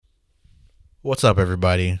What's up,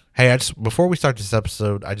 everybody? Hey, before we start this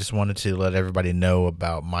episode, I just wanted to let everybody know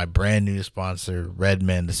about my brand new sponsor,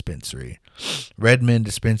 Redman Dispensary. Redman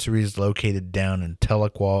Dispensary is located down in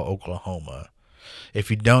Tahlequah, Oklahoma.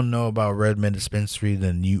 If you don't know about Redman Dispensary,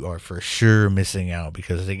 then you are for sure missing out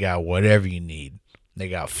because they got whatever you need. They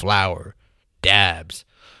got flour, dabs,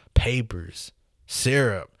 papers,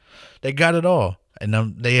 syrup. They got it all.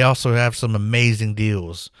 And they also have some amazing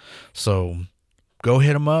deals. So go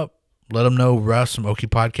hit them up. Let them know Russ from Okie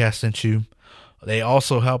Podcast sent you. They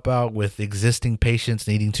also help out with existing patients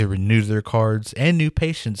needing to renew their cards and new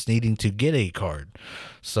patients needing to get a card.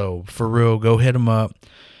 So for real, go hit them up.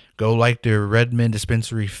 Go like their Redmond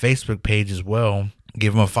Dispensary Facebook page as well.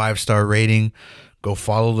 Give them a 5-star rating. Go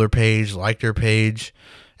follow their page, like their page.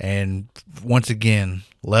 And once again,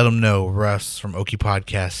 let them know Russ from Okie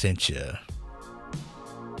Podcast sent you.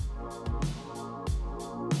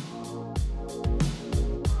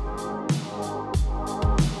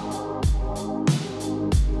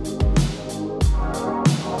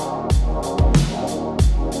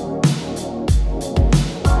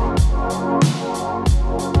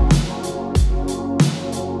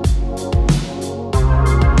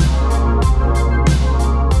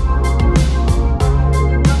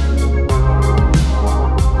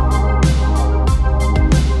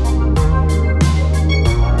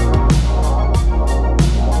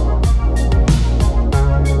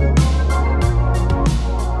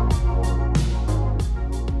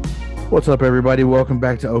 What's up, everybody? Welcome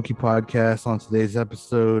back to Okie Podcast. On today's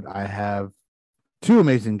episode, I have two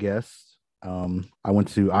amazing guests. I went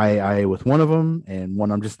to IAIA with one of them and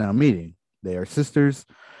one I'm just now meeting. They are sisters,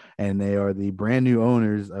 and they are the brand new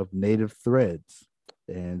owners of Native Threads.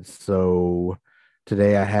 And so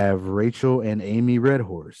today I have Rachel and Amy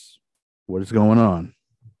Redhorse. What is going on?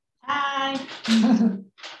 Hi. How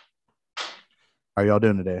are y'all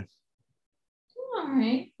doing today? All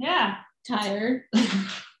right. Yeah. Tired.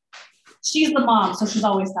 She's the mom, so she's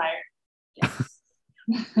always tired. Yes.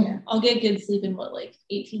 Yeah. I'll get good sleep in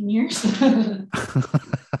 18 years? It's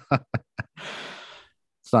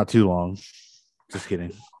not too long. Just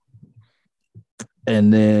kidding.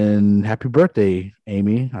 And then happy birthday,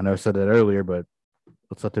 Amy. I know I said that earlier, but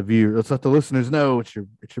let's let the listeners know it's your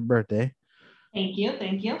birthday. Thank you.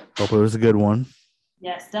 Hope it was a good one.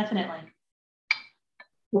 Yes, definitely.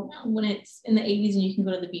 When it's in the 80s and you can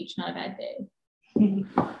go to the beach, not a bad day.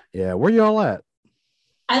 Yeah, where y'all at?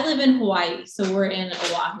 I live in Hawaii, so we're in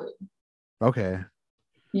Oahu. Okay.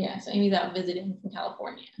 Yeah, so Amy's out visiting from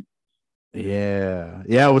California. Yeah,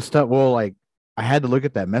 it was tough. Well, I had to look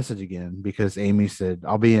at that message again because Amy said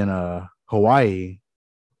I'll be in Hawaii,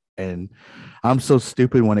 and I'm so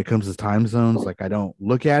stupid when it comes to time zones. I don't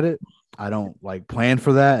look at it. I don't plan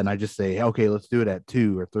for that, and I just say, okay, let's do it at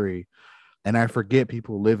 2 or 3, and I forget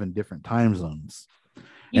people live in different time zones.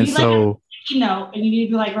 And so and you need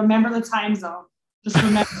to be remember the time zone. Just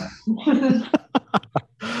remember.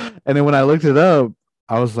 And then when I looked it up,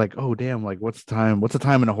 I was like, oh damn, what's the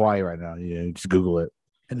time in Hawaii right now? Just Google it.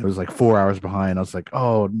 And it was 4 hours behind. I was like,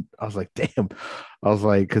 damn. I was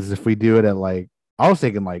like, because if we do it at I was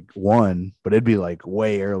thinking 1, but it'd be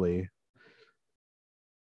way early.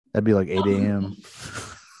 That'd be 8 a.m.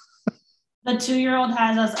 The 2-year-old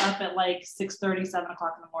has us up at 6:30, 7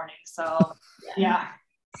 o'clock in the morning. So yeah.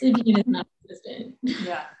 Sleeping is not consistent.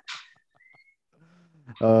 Yeah.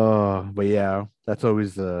 But yeah, that's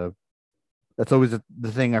always the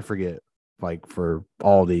thing I forget. For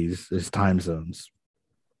all these is time zones.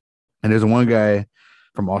 And there's one guy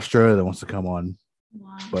from Australia that wants to come on,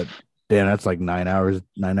 but damn, that's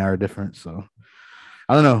 9-hour difference. So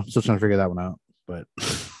I don't know. Still trying to figure that one out. But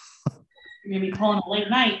you're gonna be calling a late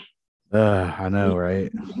night. I know, right?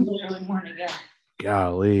 Early morning, yeah.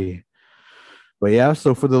 Golly. But yeah,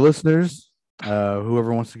 so for the listeners,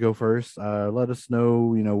 whoever wants to go first, let us know,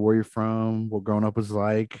 where you're from, what growing up was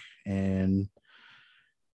like, and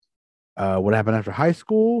what happened after high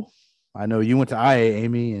school. I know you went to IA,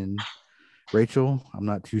 Amy and Rachel. I'm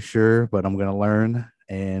not too sure, but I'm gonna learn,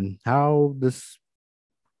 and how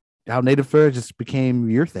Native Threads just became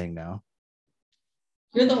your thing now.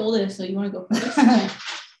 You're the oldest, so you want to go first?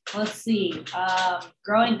 Let's see.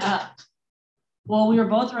 Growing up, well, we were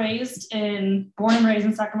both born and raised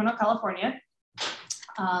in Sacramento, California.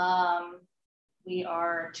 We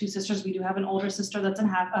are two sisters. We do have an older sister that's a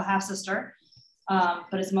half sister,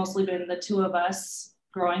 but it's mostly been the two of us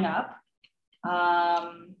growing up.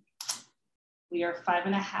 We are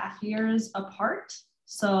 5.5 years apart,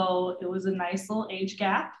 so it was a nice little age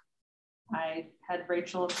gap. I had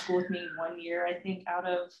Rachel at school with me 1 year, I think, out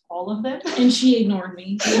of all of them. And she ignored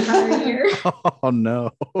me the entire year. Oh, no.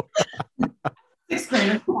 Sixth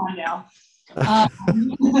grader, come on now.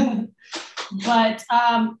 But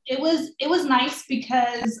it was nice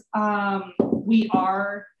because we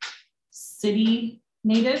are city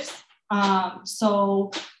natives.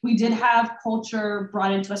 So we did have culture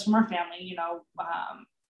brought into us from our family. You know,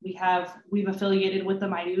 we've affiliated with the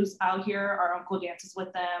Maidus out here. Our uncle dances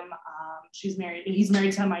with them. He's married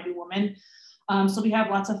to a Maidu woman. So we have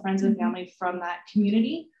lots of friends and family from that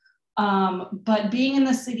community. But being in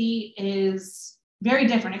the city is very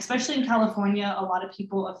different, especially in California. A lot of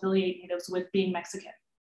people affiliate natives with being Mexican.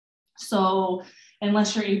 So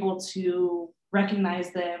unless you're able to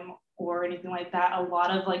recognize them or anything like that, a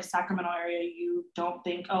lot of like Sacramento area, you don't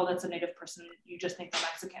think, oh, that's a native person. You just think they're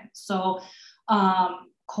Mexican. So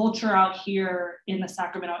culture out here in the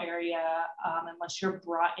Sacramento area, unless you're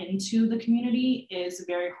brought into the community, is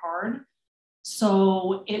very hard.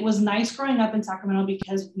 So it was nice growing up in Sacramento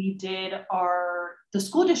because the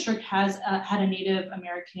school district had a Native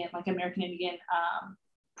American, like American Indian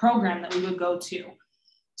program that we would go to.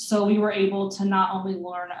 So we were able to not only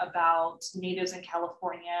learn about natives in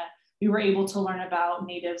California, we were able to learn about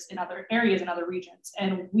natives in other areas and other regions.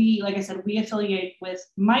 And we, like I said, we affiliate with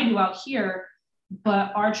Maidu out here,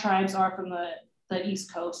 but our tribes are from the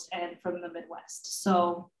East Coast and from the Midwest.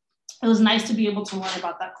 So it was nice to be able to learn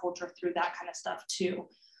about that culture through that kind of stuff too.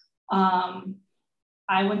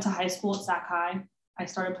 I went to high school at Sac High. I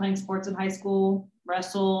started playing sports in high school,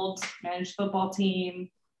 wrestled, managed football team,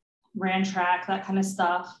 ran track, that kind of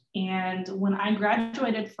stuff. And when I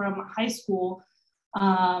graduated from high school,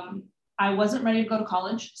 I wasn't ready to go to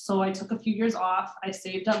college. So I took a few years off. I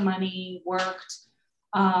saved up money, worked.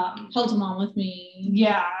 Held mom with me.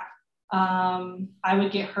 Yeah. I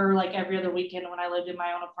would get her like every other weekend when I lived in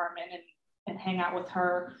my own apartment and hang out with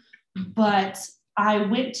her. But I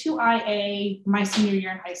went to IA my senior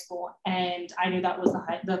year in high school, and I knew that was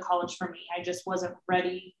the college for me. I just wasn't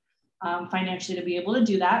ready financially to be able to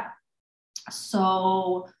do that.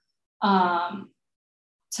 So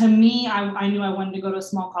to me, I knew I wanted to go to a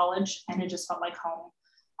small college, and it just felt like home.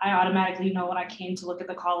 I automatically know when I came to look at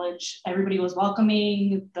the college, everybody was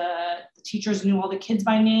welcoming. The teachers knew all the kids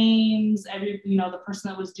by names. The person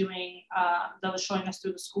that was that was showing us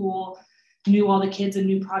through the school knew all the kids and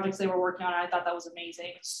new projects they were working on. I thought that was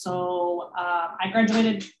amazing. So I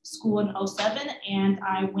graduated school in 2007, and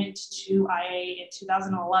I went to IA in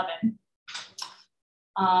 2011.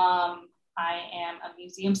 I am a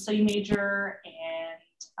museum study major, and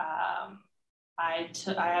I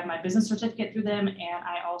have my business certificate through them, and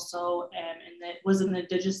I also was in the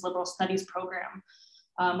Indigenous Liberal Studies program,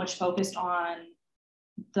 which focused on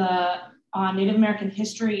Native American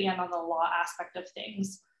history and on the law aspect of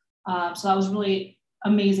things. So that was really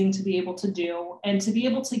amazing to be able to do, and to be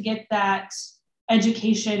able to get that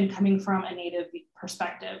education coming from a Native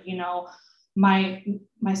perspective. You know, my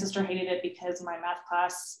sister hated it because my math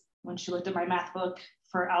class, when she looked at my math book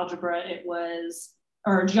for algebra,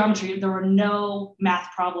 or geometry, there were no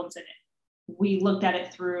math problems in it. We looked at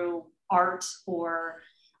it through art, or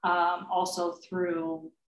also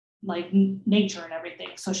through like nature and everything.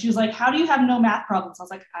 So she was like, how do you have no math problems? I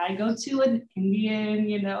was like, I go to an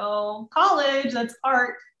Indian, college that's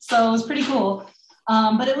art. So it was pretty cool.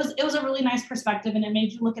 But it was a really nice perspective, and it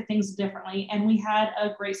made you look at things differently. And we had a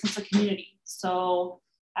great sense of community. So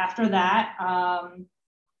after that,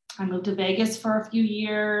 I moved to Vegas for a few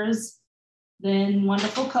years. Then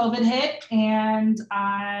wonderful COVID hit, and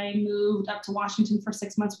I moved up to Washington for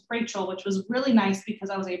 6 months with Rachel, which was really nice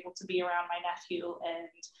because I was able to be around my nephew and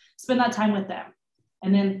spend that time with them.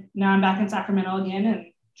 And then now I'm back in Sacramento again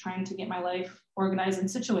and trying to get my life organized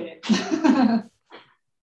and situated.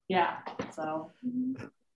 Yeah, so. And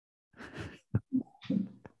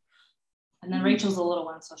then Rachel's a little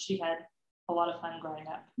one, so she had a lot of fun growing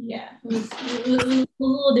up. Yeah, it was a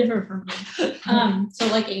little different for me. So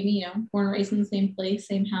like Amy, born and raised in the same place,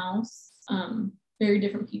 same house, very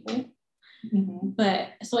different people. Mm-hmm. But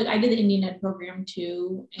so like I did the Indian Ed program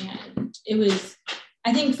too, and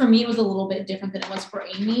I think for me it was a little bit different than it was for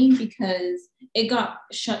Amy because it got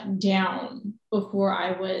shut down before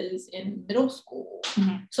I was in middle school.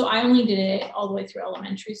 Mm-hmm. So I only did it all the way through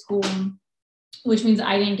elementary school, which means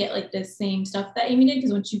I didn't get like the same stuff that Amy did,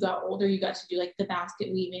 because once you got older, you got to do like the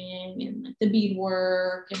basket weaving and like the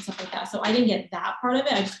beadwork and stuff like that. So I didn't get that part of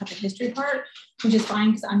it. I just got the history part, which is fine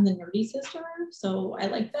because I'm the nerdy sister. So I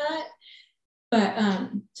like that. But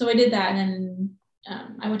so I did that, and then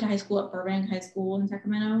I went to high school at Burbank High School in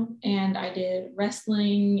Sacramento, and I did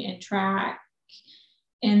wrestling and track.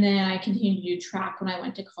 And then I continued to do track when I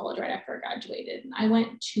went to college right after I graduated. I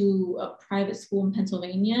went to a private school in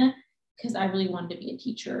Pennsylvania because I really wanted to be a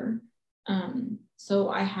teacher. So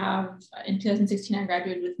I have, in 2016, I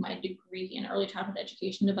graduated with my degree in early childhood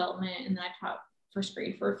education development, and then I taught first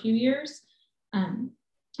grade for a few years.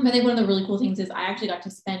 I think one of the really cool things is I actually got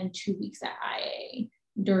to spend 2 weeks at IA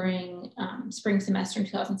during spring semester in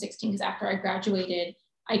 2016, because after I graduated,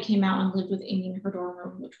 I came out and lived with Amy in her dorm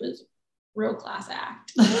room, which was real class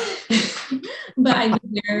act. But I was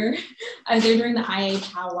there during the IA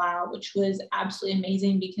powwow, which was absolutely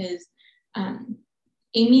amazing because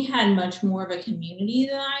Amy had much more of a community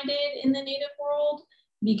than I did in the Native world,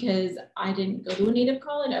 because I didn't go to a Native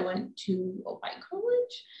college. I went to a white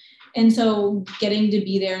college. And so getting to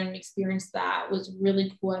be there and experience that was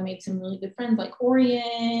really cool. I made some really good friends like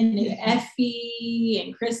Orion and Effie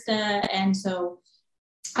and Krista. And so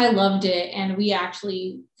I loved it. And we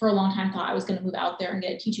actually, for a long time, thought I was going to move out there and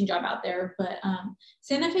get a teaching job out there. But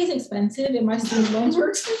Santa Fe is expensive and my student loans were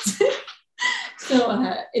expensive. So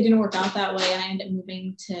it didn't work out that way. And I ended up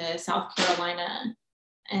moving to South Carolina.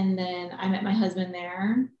 And then I met my husband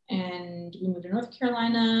there and we moved to North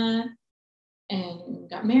Carolina and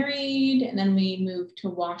got married. And then we moved to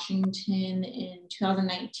Washington in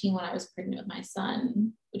 2019 when I was pregnant with my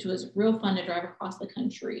son, which was real fun to drive across the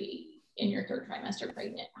country in your third trimester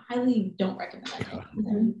pregnant. I highly don't recommend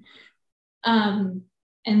that.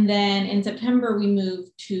 And then in September, we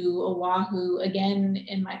moved to Oahu again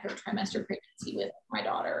in my third trimester pregnancy with my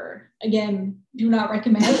daughter. Again, do not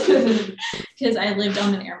recommend because I lived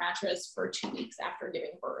on an air mattress for 2 weeks after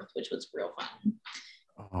giving birth, which was real fun.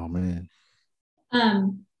 Oh, man.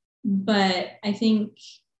 But I think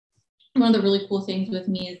one of the really cool things with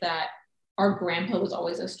me is that our grandpa was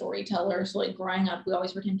always a storyteller. So like growing up, we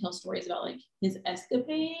always heard him tell stories about like his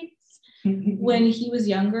escapades when he was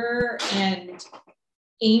younger. And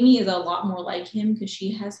Amy is a lot more like him because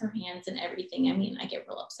she has her hands in everything. I mean, I get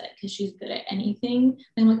real upset because she's good at anything.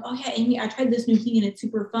 And I'm like, oh yeah, Amy, I tried this new thing and it's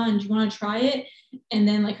super fun. Do you want to try it? And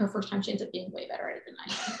then like her first time, she ends up being way better at it than I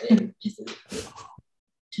am. It pisses me off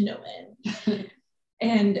to no end.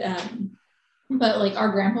 And but like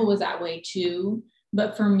our grandpa was that way too.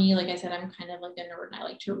 But for me, like I said, I'm kind of like a nerd and I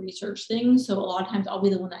like to research things. So a lot of times I'll be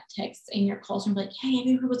the one that texts Amy or calls her and be like, hey, have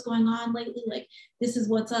you heard what's going on lately? Like, this is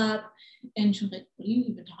what's up. And she'll be like, what are you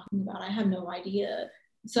even talking about? I have no idea.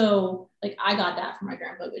 So like I got that from my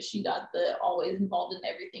grandpa, but she got the always involved in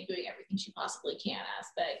everything, doing everything she possibly can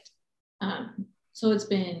aspect. So it's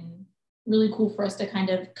been really cool for us to kind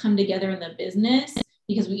of come together in the business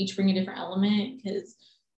because we each bring a different element. Because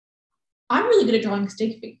I'm really good at drawing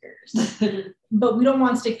stick figures, but we don't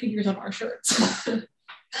want stick figures on our shirts.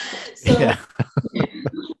 So,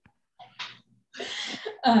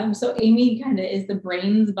 so Amy kind of is the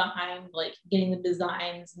brains behind like getting the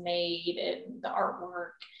designs made and the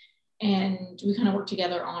artwork. And we kind of work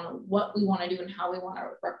together on what we want to do and how we want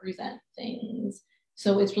to represent things.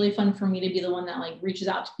 So it's really fun for me to be the one that like reaches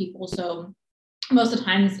out to people. So most of the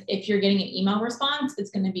times, if you're getting an email response,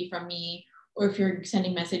 it's going to be from me. Or if you're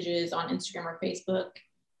sending messages on Instagram or Facebook,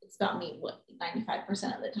 it's about me,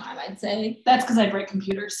 95% of the time, I'd say. That's because I break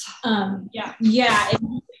computers. Yeah.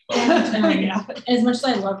 As much as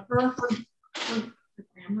I love her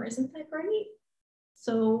grammar isn't that great.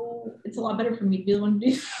 So it's a lot better for me to be the one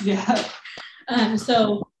to do. Yeah.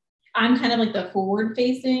 So I'm kind of like the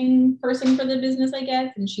forward-facing person for the business, I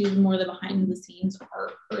guess, and she's more the behind-the-scenes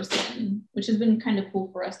art person, which has been kind of cool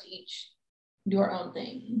for us to each do our own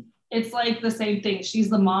thing. It's like the same thing. She's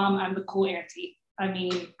the mom, I'm the cool auntie. I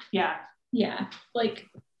mean, yeah. Yeah. Like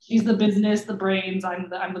she's the business, the brains, I'm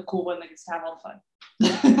the cool one that gets to have all the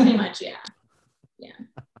fun. Pretty much, yeah. Yeah.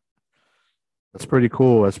 That's pretty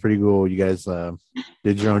cool. You guys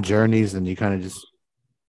did your own journeys and you kind of just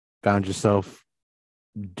found yourself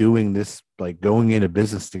doing this, like going into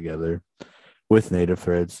business together with Native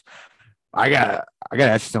Threads. I gotta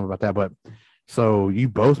ask you something about that, but so you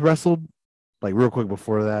both wrestled like real quick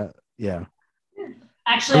before that? Yeah.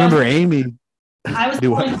 Actually, I remember Amy. I was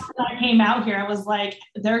when I came out here. I was like,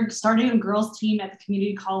 they're starting a girls team at the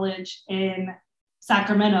community college in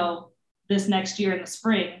Sacramento this next year in the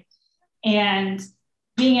spring. And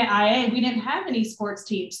being at IA, we didn't have any sports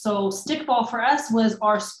teams. So stickball for us was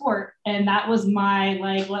our sport. And that was my,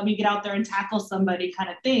 like, let me get out there and tackle somebody kind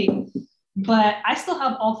of thing. But I still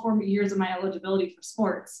have all 4 years of my eligibility for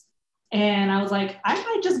sports. And I was like, I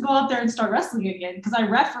might just go out there and start wrestling again because I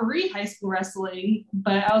referee high school wrestling.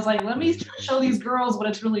 But I was like, let me show these girls what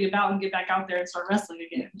it's really about and get back out there and start wrestling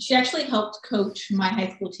again. She actually helped coach my high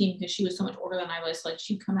school team because she was so much older than I was. Like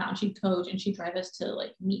she'd come out and she'd coach and she'd drive us to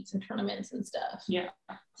like meets and tournaments and stuff. Yeah.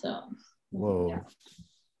 So. Whoa.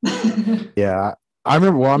 Yeah. I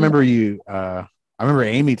remember you. I remember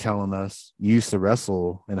Amy telling us you used to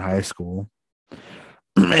wrestle in high school,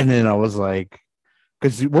 and then I was like,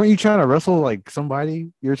 Because weren't you trying to wrestle like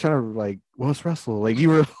somebody? You were trying to like, what's wrestle? Like you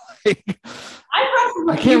were like,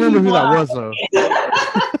 I can't remember who that was though.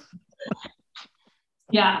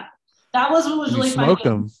 Yeah, that was what was You really smoked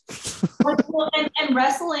funny. them. And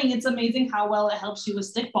wrestling, it's amazing how well it helps you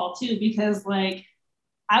with stickball too, because like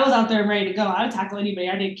I was out there ready to go. I would tackle anybody.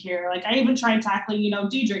 I didn't care. Like I even tried tackling,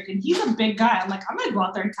 Diedrich, and he's a big guy. I'm like, I'm gonna go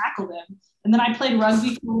out there and tackle them. And then I played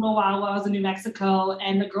rugby for a little while I was in New Mexico,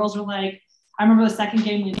 and the girls were like, I remember the second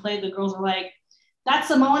game we played, the girls were like, that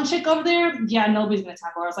Samoan chick over there, yeah, nobody's gonna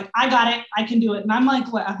tackle her. I was like, I got it, I can do it. And I'm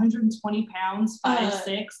like, what, 120 pounds,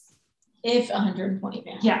 5'6"? If 120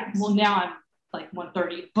 pounds. Yeah, well now I'm like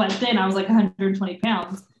 130, but then I was like 120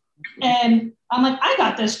 pounds. And I'm like, I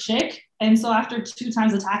got this chick. And so after 2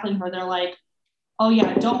 times of tackling her, they're like, oh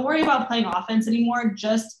yeah, don't worry about playing offense anymore.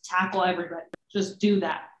 Just tackle everybody. Just do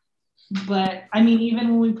that. But I mean, even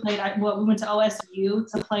when we played, we went to OSU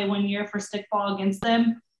to play 1 year for stickball against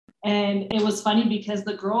them. And it was funny because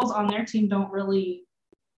the girls on their team don't really,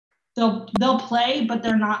 they'll play, but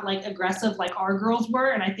they're not like aggressive like our girls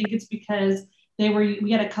were. And I think it's because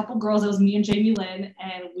we had a couple girls, it was me and Jamie Lynn,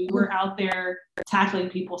 and we were out there tackling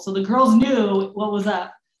people. So the girls knew what was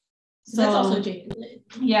up. So that's also Jamie Lynn.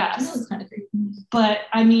 Yeah. That was kind of crazy. But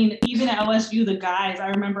I mean, even at OSU, the guys, I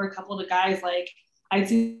remember a couple of the guys, like I'd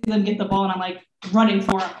see them get the ball and I'm like running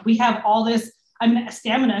for them. We have all this,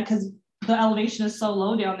 stamina because the elevation is so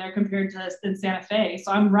low down there compared to in Santa Fe.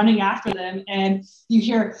 So I'm running after them and you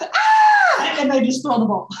hear, ah! And they just throw the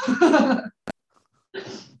ball.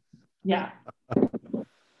 Yeah.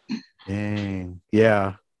 Dang.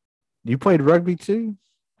 Yeah. You played rugby too?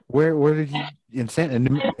 Where did you in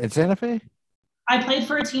Santa Fe? I played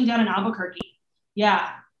for a team down in Albuquerque.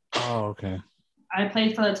 Yeah. Oh, okay. I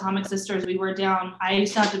played for the Atomic Sisters. We were down. I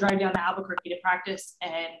used to have to drive down to Albuquerque to practice,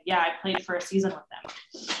 and yeah, I played for a season with them.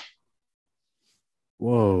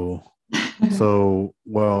 Whoa. So,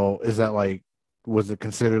 well, is that like, was it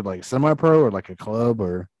considered like semi-pro or like a club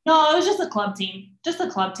or? No, it was just a club team. Just a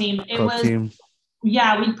club team.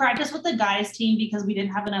 Yeah, we practiced with the guys team because we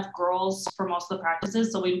didn't have enough girls for most of the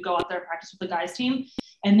practices. So we would go out there and practice with the guys team,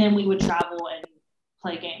 and then we would travel and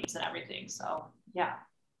play games and everything. So yeah.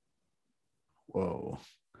 Whoa.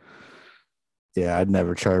 Yeah, I'd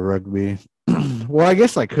never try rugby. Well, I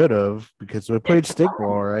guess I could have because we played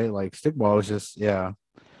stickball, right? Like stickball was just, yeah.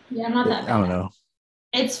 Yeah, I'm not that bad. I don't know.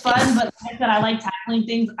 It's fun, but like I said, I like tackling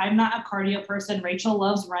things. I'm not a cardio person. Rachel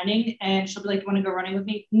loves running, and she'll be like, "You want to go running with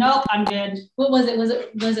me?" Nope, I'm good. What was it? Was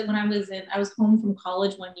it when I was home from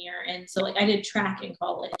college 1 year, and so like I did track in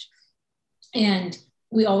college, and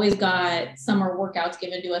we always got summer workouts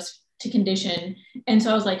given to us to condition, and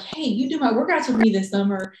so I was like, "Hey, you do my workouts with me this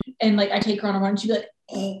summer," and like I take her on a run, she'd be like,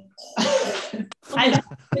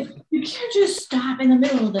 "You can't just stop in the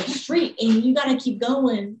middle of the street, and you got to keep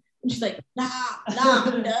going." And she's like, nah,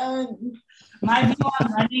 I'm done. My view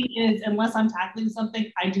on running is unless I'm tackling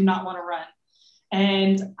something, I do not want to run.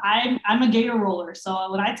 And I'm a gator roller.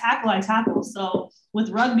 So when I tackle. So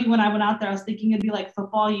with rugby, when I went out there, I was thinking it'd be like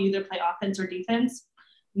football. You either play offense or defense.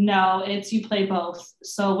 No, it's you play both.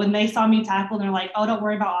 So when they saw me tackle, they're like, oh, don't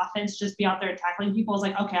worry about offense. Just be out there tackling people. I was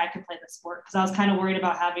like, okay, I can play this sport. Because I was kind of worried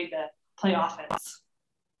about having to play offense.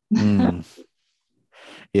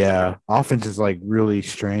 Yeah, offense is like really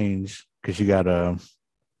strange because you gotta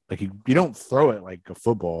like you don't throw it like a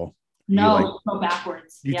football. No, you throw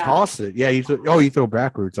backwards. You toss it. Yeah, you throw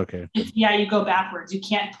backwards. Okay. Yeah, you go backwards. You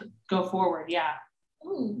can't go forward. Yeah.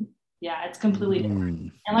 Ooh. Yeah, it's completely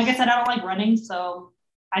different. And like I said, I don't like running, so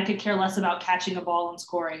I could care less about catching a ball and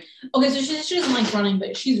scoring. Okay, so she doesn't like running,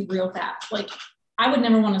 but she's real fast. Like I would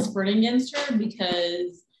never want to sprint against her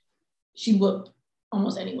because she whooped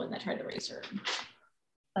almost anyone that tried to race her.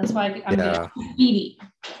 That's why I'm speedy.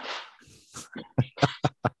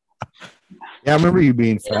 Yeah, I remember you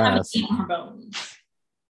being fast. It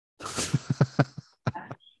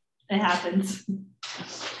happens.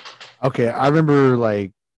 Okay, I remember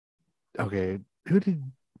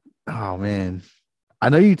oh man. I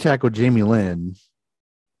know you tackled Jamie Lynn.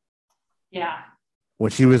 Yeah. When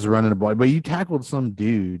she was running the ball, but you tackled some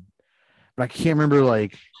dude, but I can't remember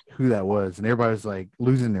like who that was, and everybody was like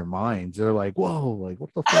losing their minds. They're like, "Whoa, like what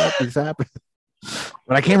the fuck is happening?"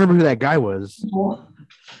 But I can't remember who that guy was.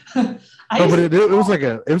 But it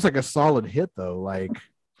was like a solid hit though. Like,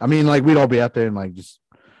 I mean, like we'd all be out there and like just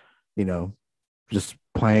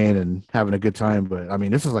playing and having a good time. But I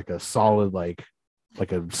mean, this is like a solid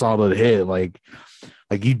hit. Like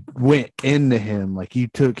you went into him, like you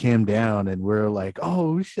took him down, and we're like,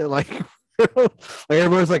 oh shit, like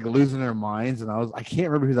everybody's like losing their minds, and I can't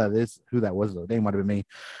remember who that was though. They might have been me,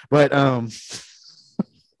 but I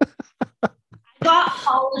got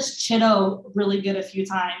polished Chido really good a few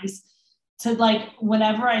times. To like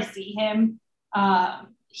whenever I see him,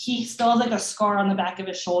 he still has like a scar on the back of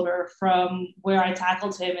his shoulder from where I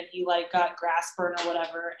tackled him and he like got grass burn or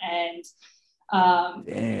whatever. And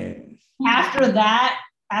after that,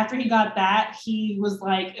 after he got that, he was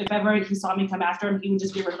like, if ever he saw me come after him, he would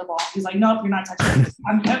just get rid of the ball. He's like, nope, you're not touching it.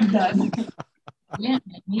 I'm done. Yeah.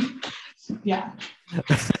 Yeah.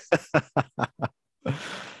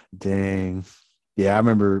 Dang. Yeah, I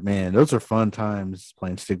remember, man, those are fun times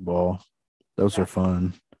playing stickball. Those are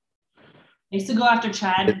fun. I used to go after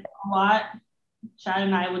Chad a lot. Chad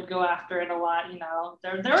and I would go after it a lot. You know,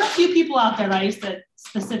 there were a few people out there that I used to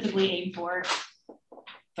specifically aim for.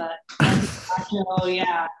 But oh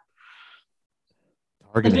yeah,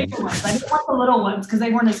 Targeting. the bigger ones. I didn't want the little ones because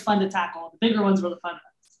they weren't as fun to tackle. The bigger ones were the fun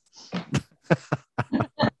ones.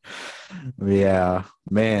 Yeah,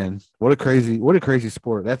 man, what a crazy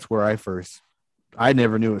sport. That's where I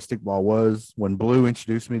never knew what stickball was. When Blue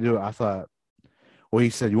introduced me to it, I thought, well, he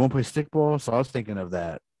said, you want to play stickball? So I was thinking of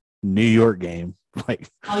that New York game, like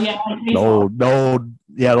the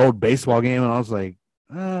old baseball game. And I was like,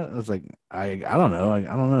 I don't know. I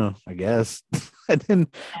don't know, I guess. And then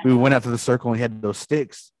we went out to the circle and he had those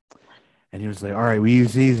sticks. And he was like, all right, we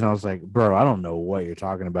use these. And I was like, bro, I don't know what you're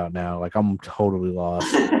talking about now. Like, I'm totally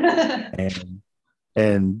lost.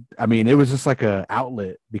 and I mean, it was just like a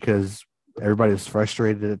outlet because everybody was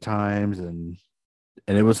frustrated at times. And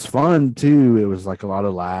it was fun too. It was like a lot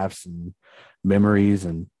of laughs and memories.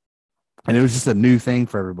 And it was just a new thing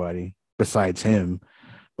for everybody besides him.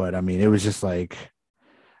 But I mean, it was just like,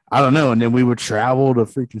 I don't know. And then we would travel to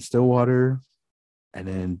freaking Stillwater. And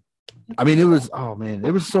then, I mean, it was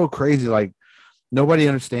so crazy. Like, nobody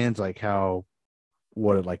understands like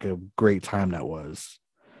what like a great time that was.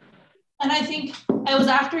 And I think it was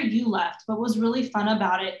after you left. What was really fun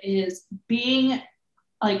about it is being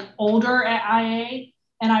like older at IA.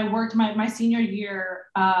 And I worked my senior year.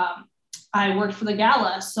 I worked for the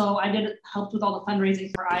gala. So I helped with all the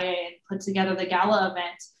fundraising for IA and put together the gala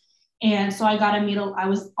event. And so I got to I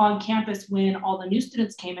was on campus when all the new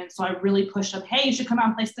students came in. So I really pushed them, hey, you should come out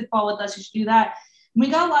and play stickball with us. You should do that. And we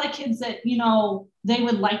got a lot of kids that, you know, they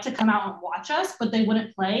would like to come out and watch us, but they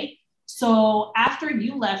wouldn't play. So after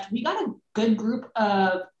you left, we got a good group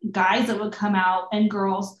of guys that would come out and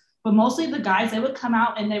girls, but mostly the guys, they would come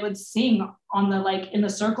out and they would sing on the, like in the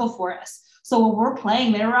circle for us. So when we're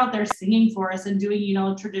playing, they were out there singing for us and doing, you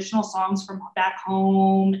know, traditional songs from back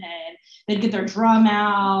home, and they'd get their drum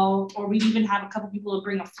out, or we'd even have a couple people who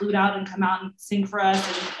bring a flute out and come out and sing for us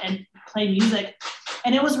and play music.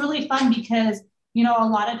 And it was really fun because, you know, a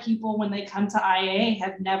lot of people when they come to IA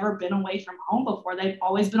have never been away from home before. They've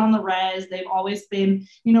always been on the res. They've always been,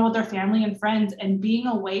 you know, with their family and friends, and being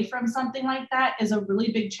away from something like that is a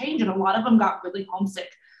really big change. And a lot of them got really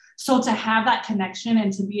homesick. So to have that connection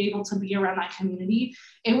and to be able to be around that community,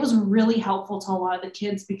 it was really helpful to a lot of the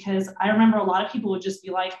kids, because I remember a lot of people would just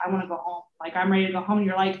be like, I want to go home. Like, I'm ready to go home. And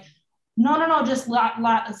you're like, no, just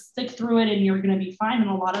stick through it and you're going to be fine.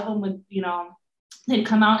 And a lot of them would, you know, they'd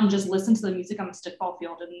come out and just listen to the music on the stickball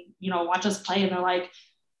field and, you know, watch us play. And they're like,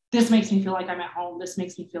 this makes me feel like I'm at home. This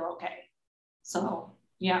makes me feel okay. So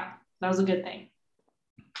yeah, that was a good thing.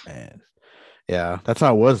 Man. Yeah, that's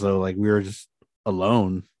how it was though. Like, we were just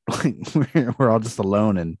alone. Like, we're all just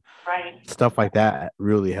alone, and stuff like that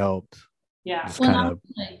really helped. Yeah.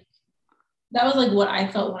 That was like what I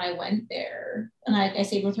felt when I went there, and I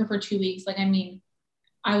stayed with her for 2 weeks. Like, I mean,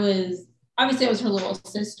 I was her little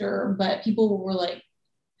sister, but people were like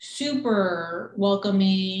super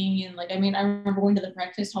welcoming. And like, I mean, I remember going to the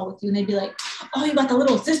breakfast hall with you and they'd be like, oh, you got the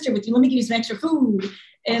little sister with you, let me give you some extra food.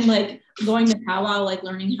 And like going to powwow, like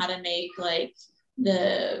learning how to make like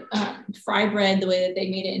the fry bread the way that they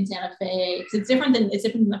made it in Santa Fe. It's different than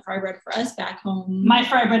the fry bread for us back home. My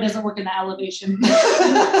fry bread doesn't work in the elevation.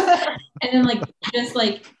 And then like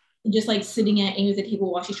just sitting at Amy's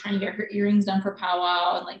table while she's trying to get her earrings done for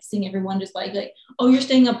powwow, and like seeing everyone just like, oh, you're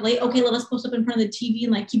staying up late, okay, let us post up in front of the TV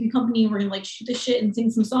and like keep you company, and we're gonna like shoot the shit and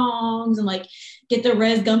sing some songs and like get the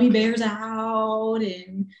res gummy bears out.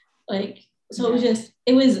 And like, so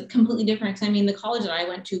it was completely different. Because I mean, the college that I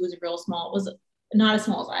went to was real small. It was not as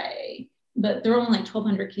small as IA, but there were only like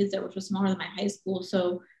 1,200 kids there, which was smaller than my high school.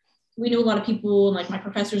 So we knew a lot of people, and like my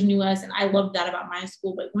professors knew us, and I loved that about my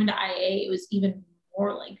school. But going to IA, it was even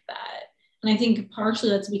more like that. And I think partially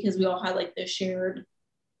that's because we all had like this shared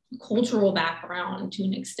cultural background to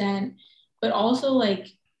an extent, but also like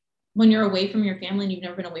when you're away from your family and you've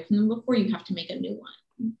never been away from them before, you have to make a new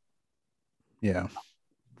one. Yeah.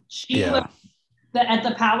 At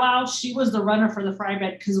the powwow, she was the runner for the fry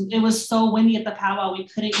bread because it was so windy at the powwow. We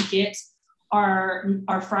couldn't get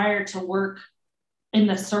our fryer to work in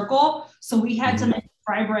the circle. So we had to make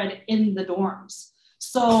fry bread in the dorms.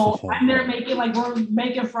 So I'm there we're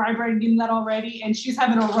making fry bread and getting that all ready. And she's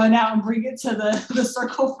having to run out and bring it to the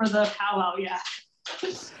circle for the powwow. Yeah.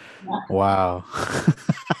 Wow.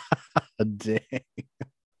 Dang.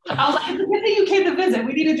 I was like, it's a good thing you came to visit.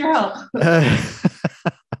 We needed your help.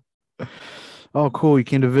 Oh, cool. You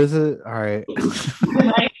came to visit? All right.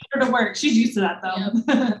 Right? Her to work. She's used to that though.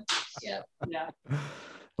 Yep. Yeah.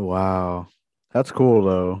 Wow. That's cool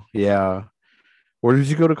though. Yeah. Where did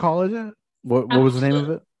you go to college at? What was the name of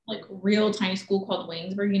it? Like real tiny school called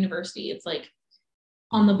Waynesburg University. It's like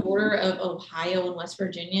on the border of Ohio and West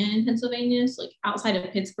Virginia and Pennsylvania. So like outside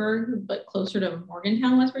of Pittsburgh, but closer to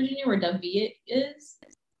Morgantown, West Virginia, where Dundee is.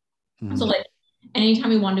 Mm-hmm. So like anytime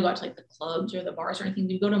we wanted to go out to like the clubs or the bars or anything,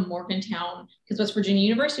 we'd go to Morgantown because West Virginia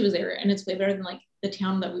University was there, and it's way better than like the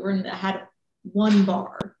town that we were in that had one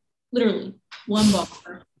bar, literally one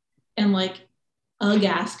bar, and like a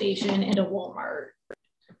gas station and a Walmart.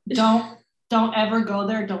 Don't ever go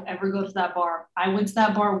there. Don't ever go to that bar. I went to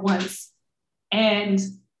that bar once, and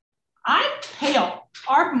I'm pale.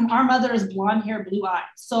 Our mother is blonde hair, blue eyes,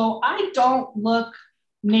 so I don't look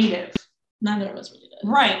native. Neither of us really did.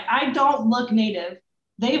 Right. I don't look native.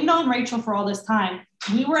 They've known Rachel for all this time.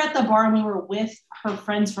 We were at the bar and we were with her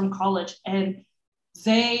friends from college, and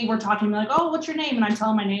they were talking like, oh, what's your name? And I tell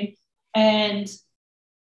them my name. And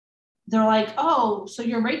they're like, oh, so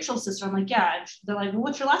you're Rachel's sister. I'm like, yeah. And they're like, well,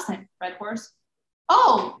 what's your last name? Red Horse.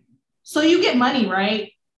 Oh, so you get money,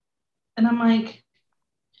 right? And I'm like,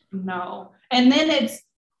 no. And then it's,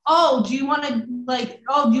 oh, do you want to like,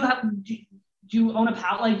 oh, do you own do you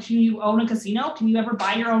own a casino? Can you ever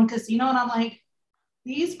buy your own casino? And I'm like,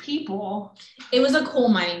 these people. It was a coal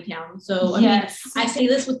mining town. So yes. I mean, I say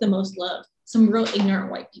this with the most love. Some real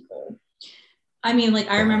ignorant white people. I mean, like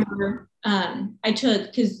I remember I took,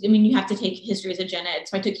 because I mean, you have to take history as a gen ed.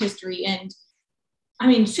 So I took history, and I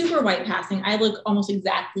mean, super white passing. I look almost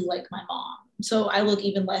exactly like my mom. So I look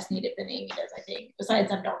even less native than Amy does, I think,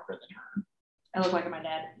 besides I'm darker than her. I look like my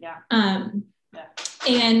dad. Yeah. Yeah.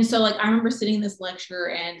 And so like I remember sitting in this lecture,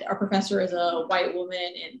 and our professor is a white woman,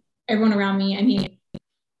 and everyone around me, I mean,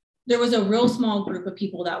 there was a real small group of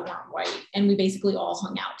people that weren't white, and we basically all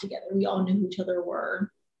hung out together. We all knew who each other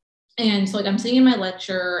were. And so like I'm sitting in my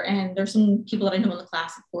lecture, and there's some people that I know in the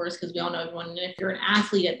class, of course, because we all know everyone. And if you're an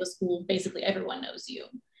athlete at the school, basically everyone knows you.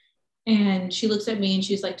 And she looks at me, and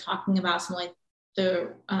she's like talking about some like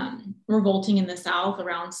the revolting in the South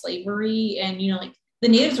around slavery. And, you know, like the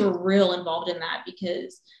natives were real involved in that,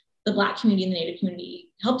 because the Black community and the Native community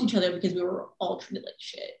helped each other because we were all treated like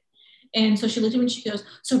shit. And so she looked at me and she goes,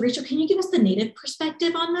 so Rachel, can you give us the Native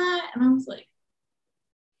perspective on that? And I was like,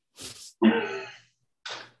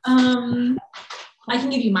 I can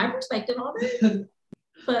give you my perspective on it,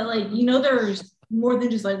 but like, you know, there's more than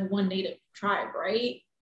just like one Native tribe, right?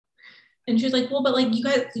 And she was like, well, but like you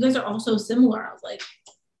guys are all so similar. I was like,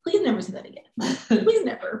 please never say that again. Please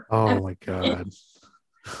never. Oh ever. My God.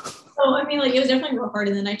 So I mean, like it was definitely real hard.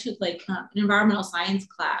 And then I took like an environmental science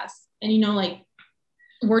class, and you know, like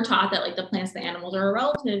we're taught that like the plants, the animals are our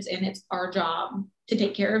relatives, and it's our job to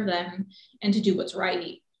take care of them and to do what's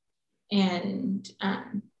right. And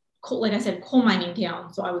like I said, coal mining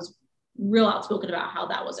town. So I was real outspoken about how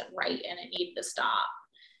that wasn't right and it needed to stop.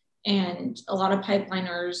 And a lot of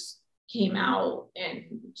pipeliners came out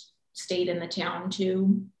and stayed in the town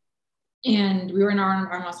too. And we were in our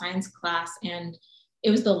environmental science class, and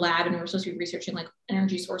it was the lab, and we were supposed to be researching like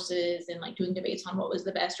energy sources and like doing debates on what was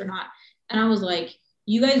the best or not. And I was like,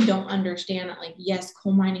 you guys don't understand that, like, yes,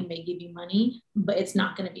 coal mining may give you money, but it's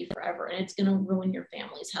not going to be forever, and it's going to ruin your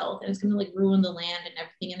family's health, and it's going to like ruin the land and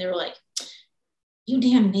everything. And they were like, you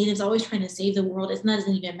damn natives always trying to save the world. It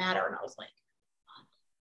doesn't even matter. And I was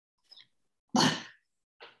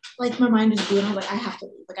like my mind just blew, and I was like, I have to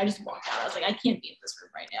leave. Like I just walked out. I was like, I can't be in this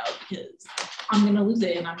room right now because I'm going to lose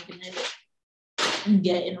it, and I'm going to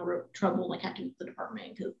get in trouble, like have to leave the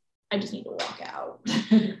department because I just need to walk out.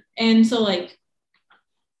 And so like,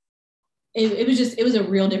 it was a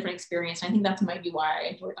real different experience. And I think that's maybe why I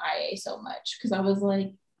enjoyed IA so much, because I was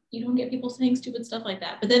like, you don't get people saying stupid stuff like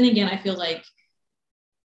that. But then again, I feel like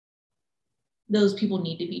those people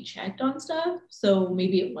need to be checked on stuff. So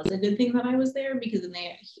maybe it was a good thing that I was there, because then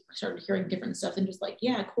they started hearing different stuff and just like,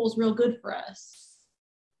 yeah, coal's real good for us.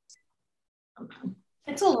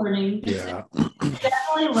 It's a learning. Yeah. It's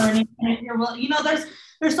definitely learning. And if you're, you know, there's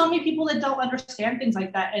so many people that don't understand things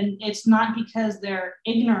like that. And it's not because they're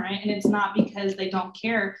ignorant, and it's not because they don't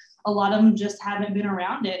care. A lot of them just haven't been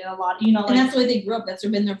around it. And a lot, you know, and that's the way they grew up. That's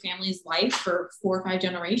been their family's life for 4 or 5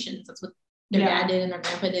 generations. That's what their dad did and their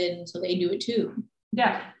grandpa did, and so they do it too.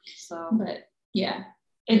 Yeah. So, but yeah.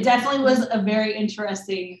 It definitely was a very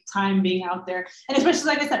interesting time being out there. And especially,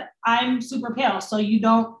 like I said, I'm super pale. So you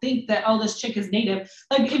don't think that, oh, this chick is native.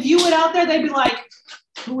 Like, if you went out there, they'd be like,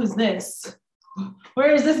 who is this?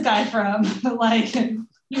 Where is this guy from? Like,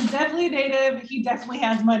 he's definitely native. He definitely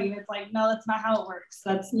has money. And it's like, no, that's not how it works.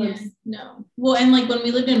 That's no. Well, and like when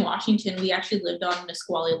we lived in Washington, we actually lived on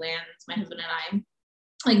Nisqually lands, my husband and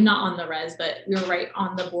I. Like, not on the res, but we were right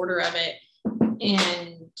on the border of it.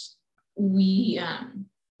 And we,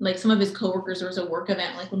 like some of his coworkers, there was a work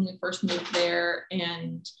event like when we first moved there,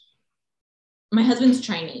 and my husband's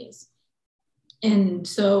Chinese, and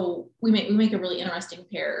so we make a really interesting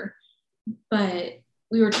pair. But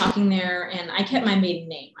we were talking there, and I kept my maiden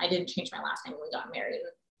name. I didn't change my last name when we got married,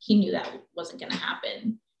 and he knew that wasn't going to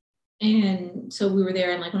happen. And so we were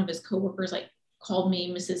there, and like one of his coworkers like called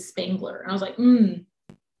me Mrs. Spangler, and I was like,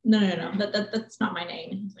 no, that's not my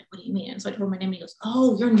name. And he's like, what do you mean? And so I told him my name, and he goes,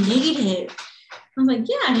 oh, you're native. I was like,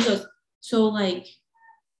 yeah. And he goes, so like,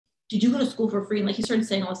 did you go to school for free? And like, he started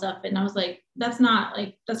saying all this stuff. And I was like, that's not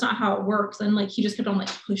how it works. And like, he just kept on like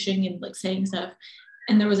pushing and like saying stuff.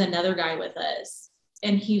 And there was another guy with us,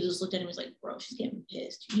 and he just looked at him and was like, bro, she's getting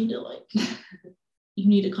pissed. You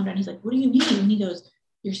need to calm down. He's like, what do you mean? And he goes,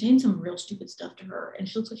 you're saying some real stupid stuff to her, and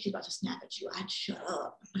she looks like she's about to snap at you. I'd shut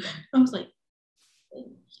up. I was like, thank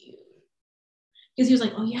you. Because he was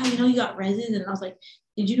like, oh yeah, you got reses. And I was like,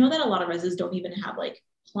 did you know that a lot of reses don't even have like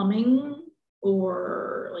plumbing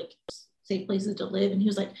or like safe places to live? And he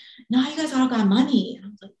was like, no, you guys all got money. And I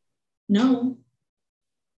was like, no.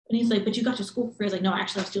 And he's like, but you got to school for free. I was like, no,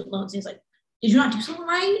 actually I have student loans. And he's like, did you not do something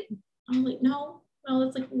right? I'm like, no,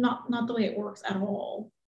 that's like not the way it works at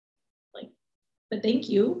all. Like, but thank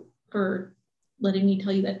you for letting me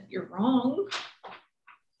tell you that you're wrong.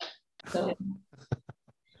 So,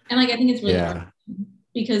 and like, I think it's really hard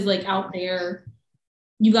because like out there,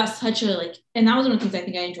 you got such a like, and that was one of the things I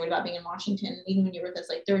think I enjoyed about being in Washington, even when you were with us,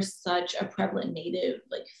 like there's such a prevalent native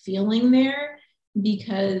like feeling there,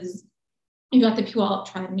 because you got the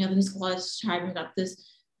Puyallup tribe, and you have the Nisqually tribe, and you got this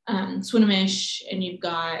Swinomish, and you've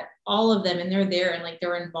got all of them, and they're there, and like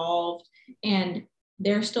they're involved, and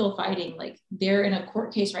they're still fighting. Like they're in a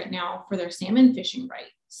court case right now for their salmon fishing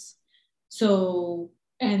rights. So,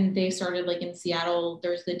 and they started like in Seattle,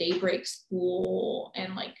 there's the Daybreak School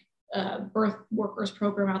and like birth workers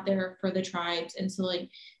program out there for the tribes. And so like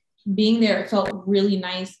being there, it felt really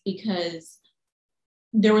nice because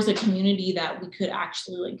there was a community that we could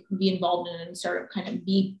actually like be involved in and sort of kind of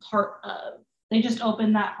be part of. They just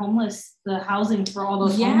opened the housing for all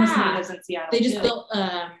those homeless natives in Seattle. They just built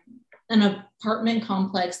an apartment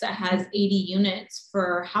complex that has 80 units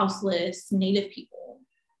for houseless native people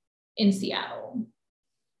in Seattle.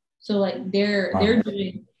 So like they're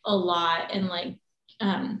doing a lot, and like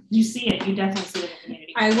you see it, you definitely see it in the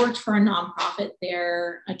community. I worked for a nonprofit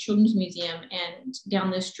there, a children's museum, and down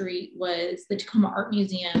the street was the Tacoma Art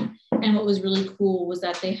Museum. And what was really cool was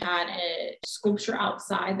that they had a sculpture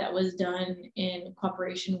outside that was done in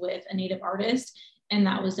cooperation with a native artist. And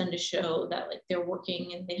that was done to show that like they're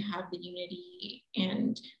working and they have the unity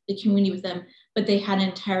and the community with them. But they had an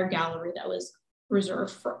entire gallery that was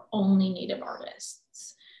reserved for only native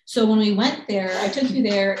artists. So when we went there, I took you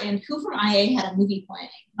there, and who from IA had a movie playing?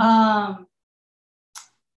 I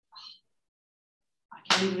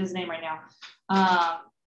can't think of his name right now.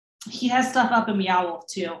 He has stuff up in Meow Wolf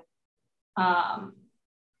too.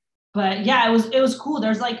 But yeah, it was cool.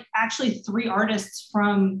 There's like actually 3 artists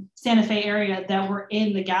from Santa Fe area that were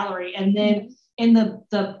in the gallery, and then in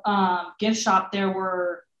the gift shop there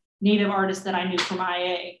were native artists that I knew from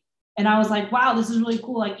IA. And I was like, wow, this is really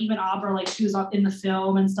cool. Like even Abra, like she was up in the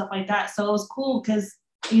film and stuff like that. So it was cool because,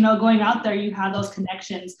 going out there, you had those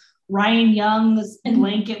connections. Ryan Young's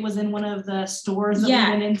blanket was in one of the stores that we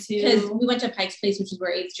went into. Because we went to Pike's Place, which is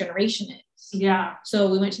where 8th Generation is. Yeah. So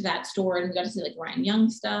we went to that store and we got to see like Ryan Young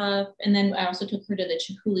stuff. And then I also took her to the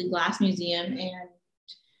Chihuly Glass Museum, and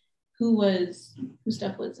who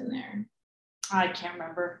stuff was in there? I can't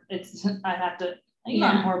remember. I have to.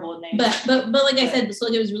 I'm horrible with names. But like I said, so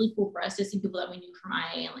like, it was really cool for us to see people that we knew from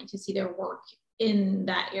IA and like to see their work in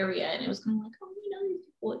that area. And it was kind of like, these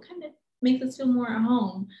people, it kind of makes us feel more at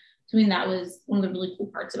home. So I mean, that was one of the really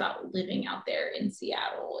cool parts about living out there in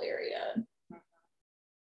Seattle area.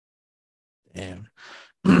 Damn.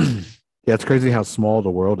 Yeah, it's crazy how small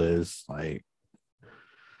the world is. Like,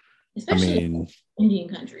 especially Indian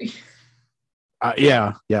country.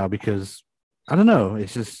 Yeah, because I don't know.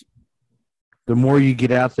 It's just the more you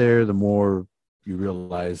get out there, the more you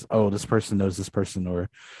realize, oh, this person knows this person, or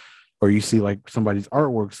you see like somebody's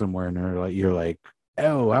artwork somewhere, and you're like,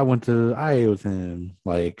 oh, I went to IA with him,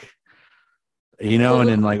 like, you know, and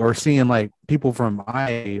then like, or seeing like people from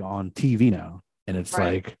IA on TV now, and it's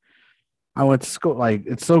Right. like, I went to school, like,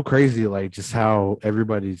 it's so crazy, like just how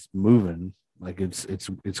everybody's moving, like it's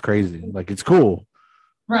crazy, like it's cool.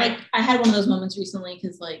 Right. I had one of those moments recently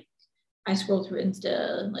because like I scrolled through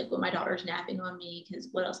Insta like when my daughter's napping on me because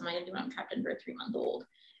what else am I gonna do when I'm trapped under a 3-month-old?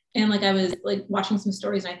 And like I was like watching some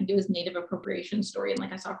stories, and I think it was Native Appropriation story, and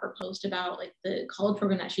like I saw her post about like the college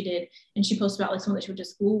program that she did, and she posted about like someone that she went to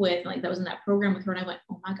school with, and like that was in that program with her, and I went,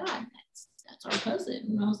 oh my god, that's our cousin,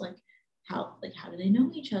 and I was like, how do they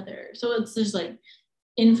know each other? So it's just like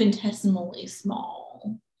infinitesimally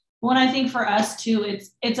small. Well, and I think for us too,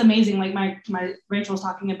 it's amazing. Like my Rachel was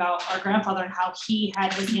talking about our grandfather and how he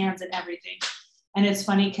had his hands in everything, and it's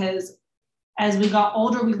funny because as we got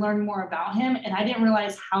older, we learned more about him, and I didn't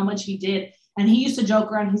realize how much he did. And he used to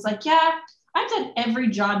joke around. He's like, "Yeah, I've done every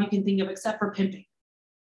job you can think of except for pimping,"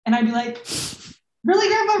 and I'd be like, "Really,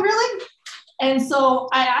 Grandpa? Really?" And so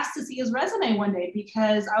I asked to see his resume one day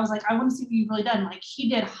because I was like, I want to see what you've really done. Like he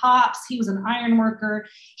did hops, he was an iron worker,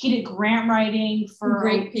 he did grant writing for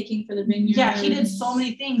grape picking for the vineyard. Yeah, he did so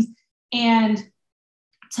many things. And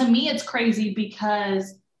to me, it's crazy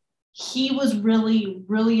because he was really,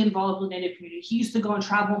 really involved with the Native community. He used to go and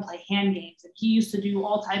travel and play hand games, and he used to do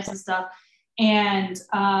all types of stuff. And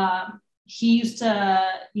he used to,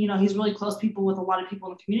 you know, he's really close people with a lot of people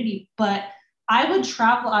in the community. But I would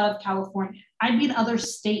travel out of California. I'd be in other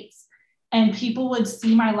states, and people would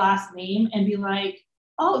see my last name and be like,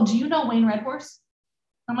 "Oh, do you know Wayne Redhorse?"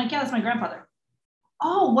 I'm like, "Yeah, that's my grandfather."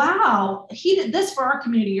 "Oh, wow, he did this for our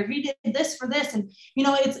community, or he did this for this." And you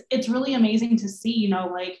know, it's really amazing to see. You know,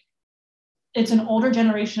 like it's an older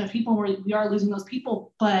generation of people where we are losing those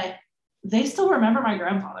people, but they still remember my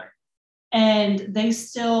grandfather. And they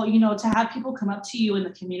still, you know, to have people come up to you in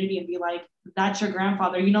the community and be like, "That's your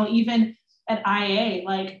grandfather." You know, even at IA,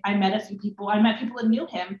 like I met people that knew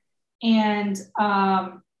him. And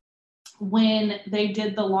when they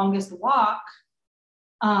did the longest walk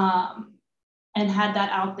and had that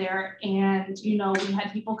out there, and, you know, we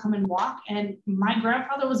had people come and walk, and my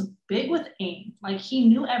grandfather was big with AIM. Like he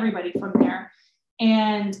knew everybody from there,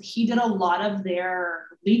 and he did a lot of their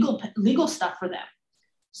legal stuff for them.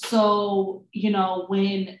 So, you know,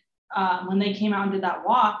 when they came out and did that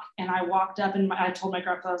walk, and I walked up and I told my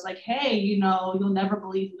grandfather, I was like, "Hey, you know, you'll never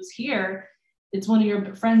believe who's here. It's one of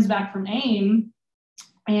your friends back from AIM."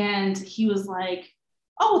 And he was like,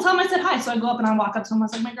 "Oh, well, tell him I said hi." So I go up and I walk up to him. I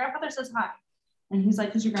was like, "My grandfather says hi." And he's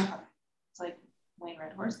like, "Who's your grandfather?" It's like, "Wayne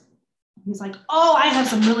Redhorse." He's like, "Oh, I have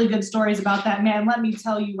some really good stories about that man. Let me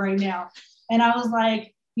tell you right now." And I was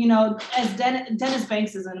like, you know, as Dennis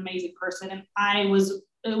Banks is an amazing person. And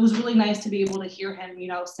it was really nice to be able to hear him, you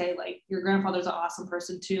know, say like, "Your grandfather's an awesome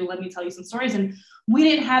person too. Let me tell you some stories." And we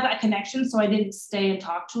didn't have that connection, so I didn't stay and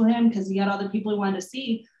talk to him because he had other people he wanted to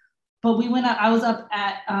see. But we went up, I was up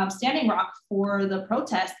at Standing Rock for the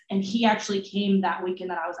protest, and he actually came that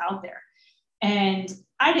weekend that I was out there. And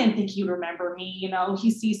I didn't think he would remember me. You know,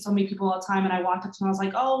 he sees so many people all the time. And I walked up to him, I was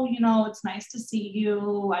like, "Oh, you know, it's nice to see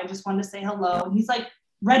you. I just wanted to say hello." And he's like,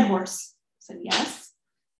 "Redhorse?" I said, "Yes."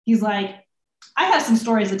 He's like, "I have some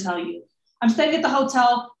stories to tell you. I'm staying at the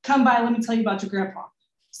hotel. Come by. Let me tell you about your grandpa."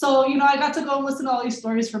 So, you know, I got to go and listen to all these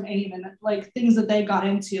stories from AIM and like things that they got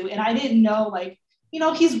into. And I didn't know, like, you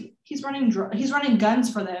know, he's running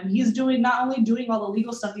guns for them. He's not only doing all the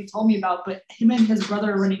legal stuff he told me about, but him and his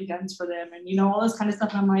brother are running guns for them, and, you know, all this kind of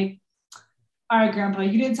stuff. And I'm like, "All right, Grandpa,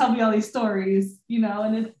 you didn't tell me all these stories," you know.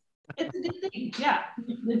 And it's a good thing. Yeah,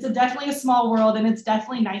 it's definitely a small world, and it's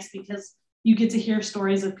definitely nice because you get to hear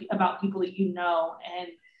stories about people that you know, and,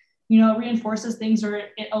 you know, it reinforces things, or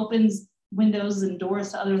it opens windows and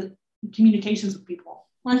doors to other communications with people.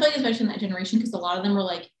 Well, I feel like especially in that generation, because a lot of them were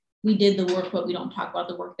like, we did the work, but we don't talk about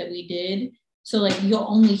the work that we did. So like you'll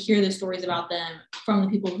only hear the stories about them from the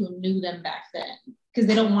people who knew them back then, because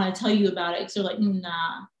they don't want to tell you about it. So like,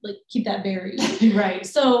 nah, like keep that buried. Right.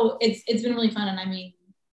 So it's been really fun. And I mean,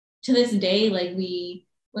 to this day, like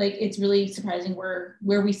it's really surprising where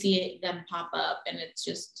we see them pop up. And it's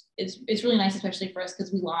just, it's really nice, especially for us,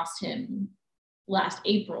 because we lost him last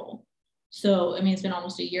April. So, I mean, it's been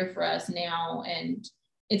almost a year for us now. And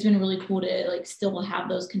it's been really cool to like still have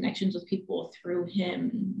those connections with people through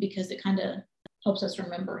him, because it kind of helps us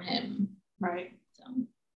remember him. Right. So,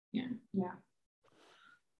 yeah. Yeah.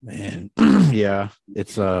 Man. Yeah.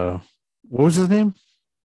 It's what was his name?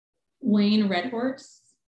 Wayne Redhorse.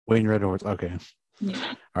 Wayne Redhorse. Okay.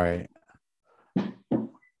 Yeah. All right.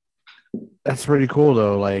 That's pretty cool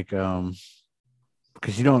though. Like,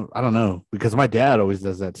 because I don't know, because my dad always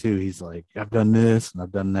does that too. He's like, "I've done this and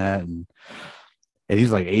I've done that," and and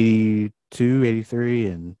he's like 82, 83,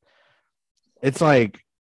 and it's like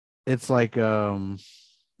Did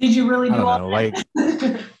you really I do don't all know, that?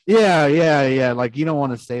 like yeah, like you don't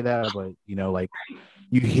want to say that, but like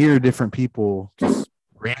you hear different people just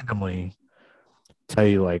randomly tell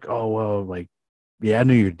you like, oh well, like yeah, I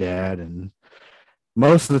knew your dad, and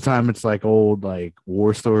most of the time it's like old like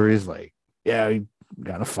war stories, like yeah, he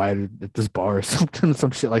got in a fight at this bar or something,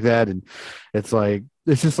 some shit like that, and it's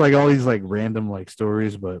just like all these like random like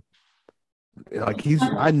stories, but like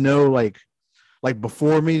I know like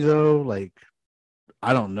before me though, like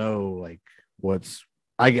I don't know like what's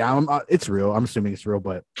it's real. I'm assuming it's real,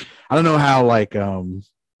 but I don't know how like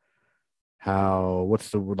how what's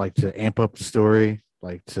the word, like to amp up the story,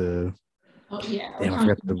 like to Oh yeah, or damn I how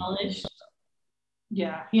forgot the embellished.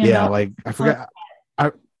 yeah like I forgot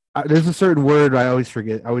there's a certain word I always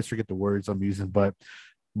forget. I always forget the words I'm using, but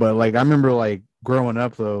like I remember like growing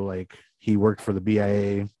up though, like he worked for the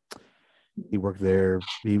BIA. He worked there.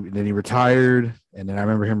 Then he retired, and then I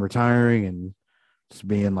remember him retiring and just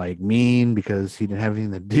being like mean because he didn't have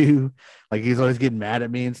anything to do. Like he's always getting mad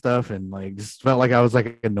at me and stuff, and like just felt like I was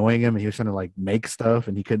like annoying him, and he was trying to like make stuff,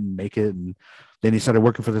 and he couldn't make it. And then he started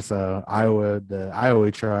working for this the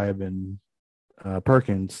Iowa tribe in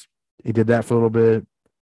Perkins. He did that for a little bit,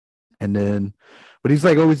 and then, but he's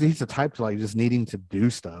like always he's the type to like just needing to do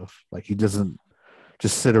stuff. Like he doesn't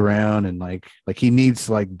just sit around and like he needs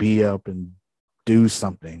to like be up and do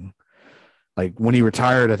something. Like when he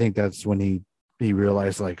retired, I think that's when he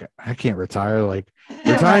realized like I can't retire. Like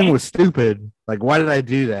retiring Right. was stupid. Like why did I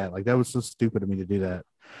do that? Like that was so stupid of me to do that.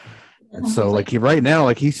 And so like he right now,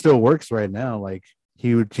 like he still works right now. Like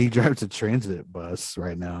he drives a transit bus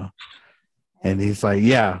right now. And he's like,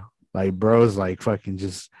 yeah, like bro's like fucking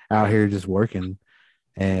just out here just working.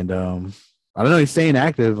 And I don't know, he's staying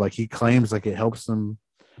active. Like he claims like it helps him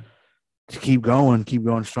to keep going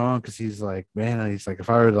strong. Cause he's like, man, he's like, if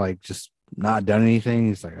I were to like just not done anything,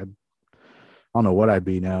 he's like, I don't know what I'd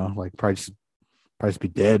be now. Like probably just be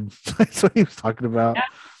dead. That's what he was talking about. Yeah.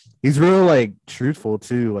 He's real like truthful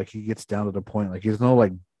too. Like he gets down to the point. Like there's no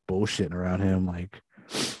like bullshitting around him.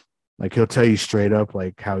 Like he'll tell you straight up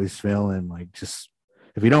like how he's feeling. Like just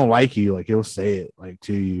if he don't like you, like he'll say it like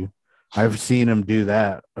to you. I've seen him do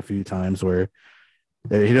that a few times where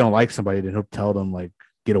if he don't like somebody, then he'll tell them like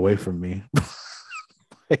get away from me.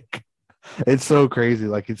 Like it's so crazy.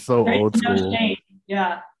 Like it's so old school.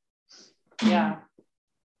 Yeah.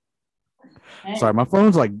 Sorry, my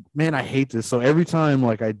phone's like, man, I hate this. So every time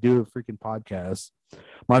like I do a freaking podcast,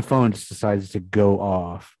 my phone just decides to go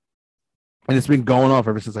off. And it's been going off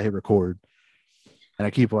ever since I hit record. And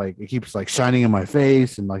it keeps like shining in my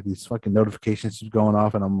face and like these fucking notifications keep going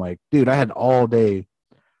off. And I'm like, dude, I had all day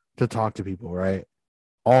to talk to people, right?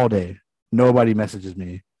 All day. Nobody messages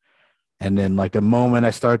me. And then like the moment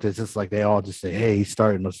I start this, it's like they all just say, hey, he's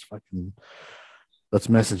starting. Let's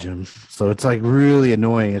message him. So it's like really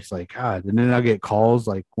annoying. It's like, God. And then I'll get calls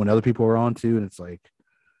like when other people are on too. And it's like,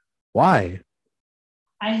 why?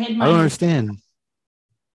 I don't understand.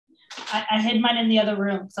 I hid mine in the other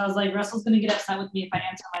room. So I was like, Russell's going to get upset with me if I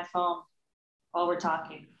answer my phone while we're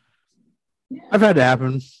talking. I've had it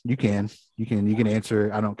happen. You can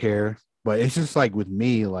answer. I don't care. But it's just like with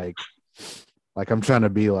me, like I'm trying to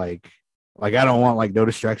be like I don't want like no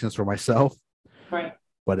distractions for myself. Right.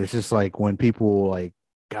 But it's just like when people like,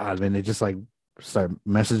 God, man, they just like start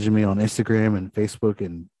messaging me on Instagram and Facebook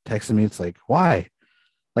and texting me. It's like, why?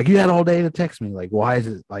 Like you had all day to text me. Like, why is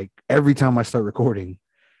it like every time I start recording,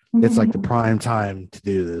 it's like the prime time to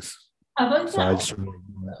do this. How about that?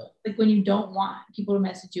 Like when you don't want people to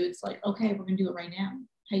message you, it's like, okay, we're gonna do it right now.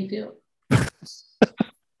 How you feel?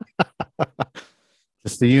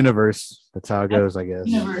 Just the universe. That's how it goes, I guess.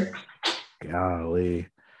 Universe. Golly.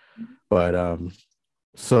 But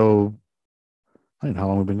so I don't know how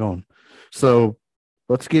long we've been going. So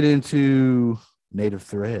let's get into native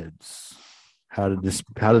threads. How did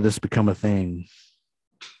this become a thing?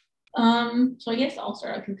 So I guess I'll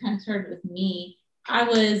start. It kind of started with me. I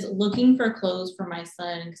was looking for clothes for my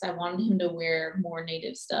son because I wanted him to wear more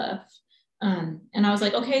native stuff. And I was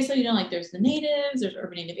like, okay, so like there's the natives, there's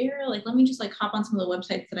Urban Native Era. Like, let me just like hop on some of the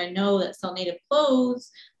websites that I know that sell native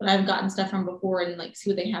clothes that I've gotten stuff from before and like see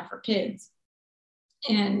what they have for kids.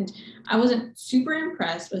 And I wasn't super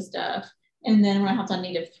impressed with stuff. And then when I hopped on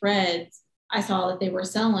Native Threads, I saw that they were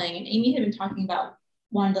selling, and Amy had been talking about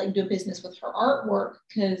wanting to like do a business with her artwork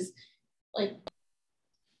because like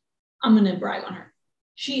I'm gonna brag on her.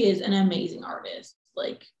 She is an amazing artist,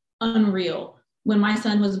 like unreal. When my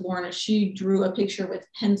son was born, she drew a picture with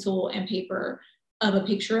pencil and paper of a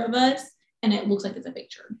picture of us, and it looks like it's a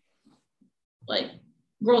picture. Like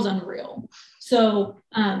girl's unreal. So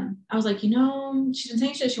I was like, she's been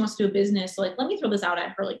saying she wants to do a business. So like, let me throw this out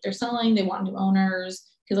at her. Like they're selling, they want new owners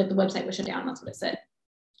because like the website was shut down. That's what it said.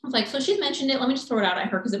 I was like, so she's mentioned it. Let me just throw it out at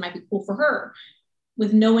her because it might be cool for her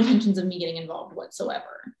with no intentions of me getting involved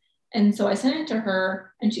whatsoever. And so I sent it to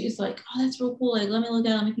her and she's like, oh, that's real cool. Like, let me look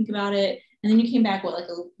at it. Let me think about it. And then you came back,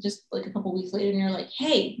 just a couple weeks later and you're like,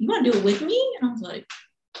 hey, you want to do it with me? And I was like,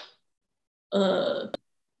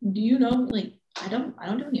 do you know, like, I don't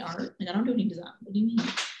do any art. Like, I don't do any design. What do you mean?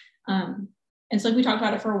 And so like, we talked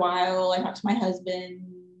about it for a while. I talked to my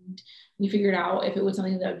husband. We figured out if it was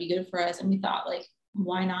something that would be good for us. And we thought like,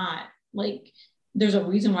 why not? Like, there's a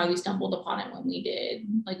reason why we stumbled upon it when we did.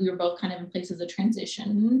 Like, we were both kind of in places of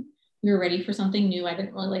transition. We were ready for something new. I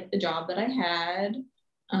didn't really like the job that I had.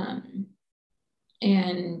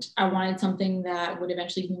 And I wanted something that would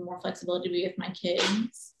eventually give me more flexibility to be with my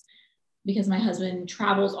kids, because my husband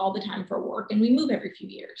travels all the time for work and we move every few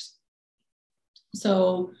years.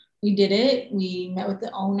 So we did it. We met with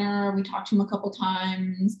the owner. We talked to him a couple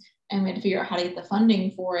times and we had to figure out how to get the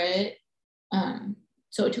funding for it.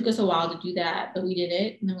 So it took us a while to do that, but we did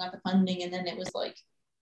it and then we got the funding, and then it was like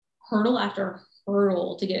hurdle after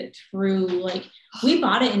hurdle to get it through. Like, we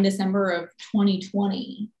bought it in December of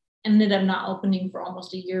 2020 and ended up not opening for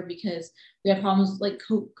almost a year because we had problems like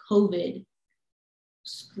COVID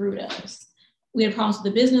screwed us. We had problems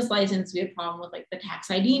with the business license. We had problems with like the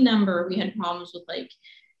tax ID number. We had problems with like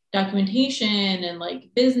documentation and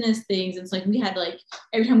like business things. And it's like, we had like,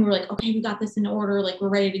 every time we were like, okay, we got this in order, like we're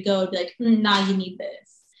ready to go, it'd be like, nah, you need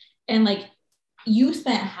this. And like, you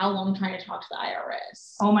spent how long trying to talk to the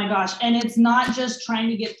IRS? Oh my gosh. And it's not just trying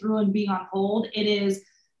to get through and being on hold. It is,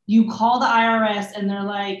 you call the IRS and they're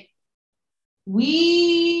like,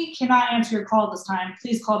 we cannot answer your call at this time.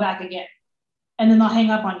 Please call back again. And then they'll hang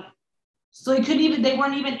up on you. So they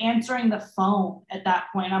weren't even answering the phone at that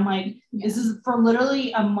point. I'm like, this is for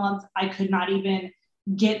literally a month. I could not even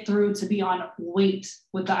get through to be on wait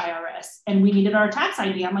with the IRS. And we needed our tax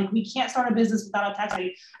ID. I'm like, we can't start a business without a tax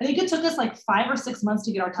ID. I think it took us like 5 or 6 months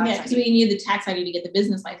to get our tax ID. Yeah, because we needed the tax ID to get the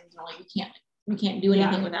business license. And we're like, we can't do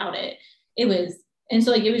anything without it. It was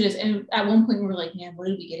just, and at one point we were like, man, what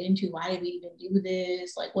did we get into? Why did we even do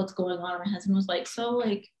this? Like, what's going on? And my husband was like, so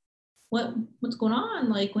like, what's going on?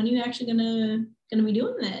 Like, when are you actually gonna be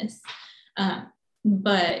doing this?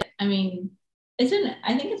 But I mean, I think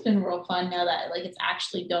it's been real fun now that like it's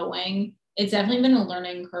actually going. It's definitely been a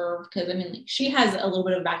learning curve because I mean, like, she has a little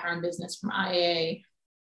bit of background business from IA.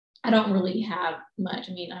 I don't really have much.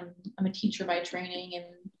 I mean, I'm a teacher by training,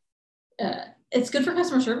 and it's good for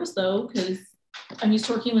customer service though, because I'm used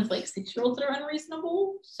to working with like 6-year-olds that are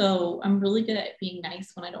unreasonable. So I'm really good at being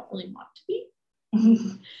nice when I don't really want to be.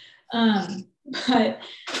 But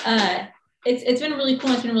it's been really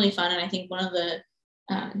cool. It's been really fun. And I think one of the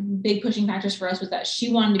big pushing factors for us was that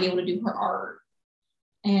she wanted to be able to do her art.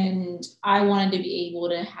 And I wanted to be able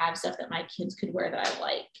to have stuff that my kids could wear that I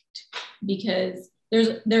liked, because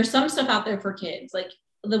there's some stuff out there for kids. Like,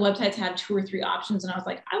 the websites have 2 or 3 options. And I was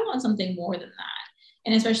like, I want something more than that.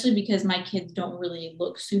 And especially because my kids don't really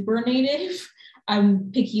look super native.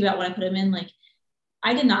 I'm picky about what I put them in. Like,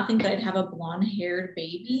 I did not think that I'd have a blonde-haired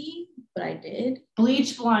baby, but I did.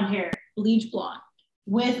 Bleach blonde hair. Bleach blonde.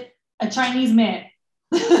 With a Chinese man.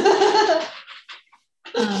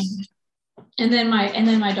 And then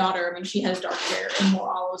my daughter, I mean, she has dark hair and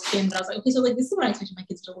more olive skin, but I was like, okay, so like, this is what I expected my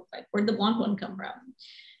kids to look like. Where'd the blonde one come from?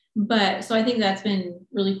 But so I think that's been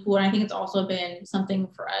really cool. And I think it's also been something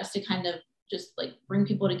for us to kind of just like bring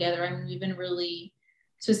people together. I mean, we've been really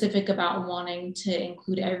specific about wanting to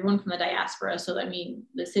include everyone from the diaspora. So I mean,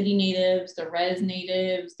 the city natives, the res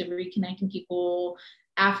natives, the reconnecting people,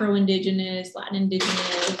 Afro-Indigenous, Latin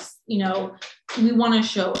Indigenous, we want to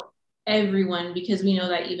show everyone, because we know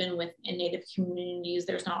that even within Native communities,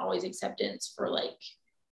 there's not always acceptance for like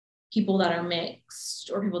people that are mixed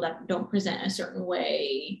or people that don't present a certain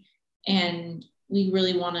way. And we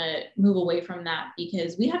really want to move away from that,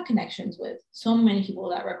 because we have connections with so many people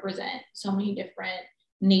that represent so many different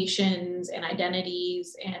nations and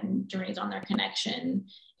identities and journeys on their connection.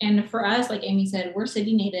 And for us, like Amy said, we're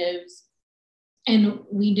city natives, and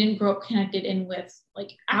we didn't grow up connected in with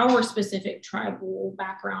like our specific tribal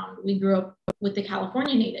background. We grew up with the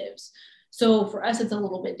California natives. So for us, it's a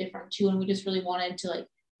little bit different too. And we just really wanted to like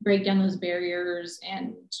break down those barriers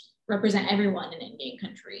and represent everyone in Indian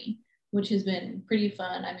country, which has been pretty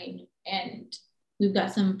fun. I mean, and we've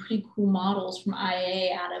got some pretty cool models from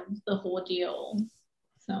IA out of the whole deal.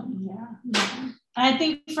 So yeah. I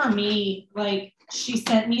think for me, like, she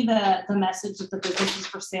sent me the message that the business is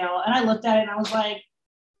for sale, and I looked at it and I was like,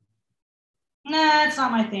 nah, it's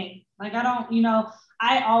not my thing. Like, I don't,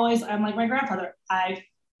 I'm like my grandfather. I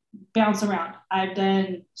bounce around. I've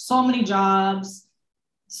done so many jobs.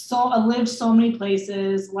 I lived so many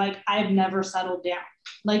places. Like, I've never settled down.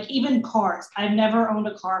 Like, even cars. I've never owned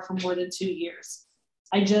a car for more than 2 years.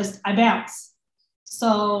 I bounce.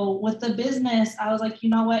 So with the business, I was like, you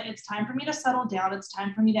know what? It's time for me to settle down. It's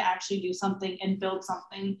time for me to actually do something and build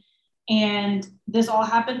something. And this all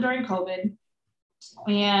happened during COVID.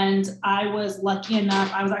 And I was lucky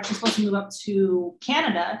enough, I was actually supposed to move up to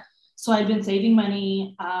Canada. So I'd been saving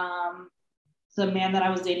money. The man that I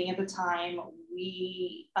was dating at the time,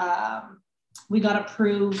 we got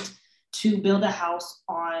approved to build a house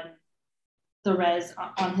on the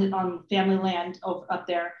on family land up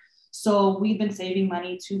there. So we've been saving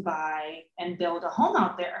money to buy and build a home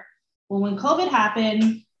out there. Well, when COVID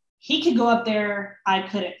happened, he could go up there, I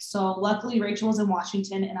couldn't. So luckily Rachel was in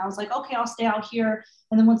Washington, and I was like, okay, I'll stay out here.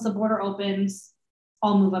 And then once the border opens,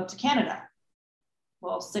 I'll move up to Canada.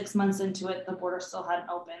 Well, 6 months into it, the border still hadn't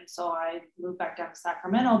opened. So I moved back down to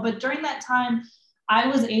Sacramento. But during that time, I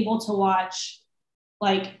was able to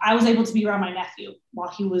be around my nephew while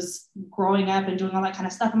he was growing up and doing all that kind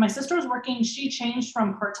of stuff. And my sister was working. She changed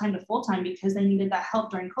from part-time to full-time because they needed that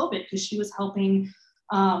help during COVID, because she was helping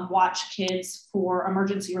watch kids for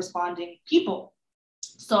emergency responding people.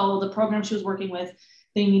 So the program she was working with,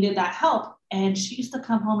 they needed that help. And she used to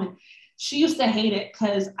come home, and she used to hate it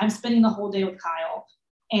because I'm spending the whole day with Kyle.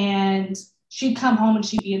 And she'd come home and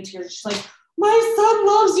she'd be in tears. She's like, my son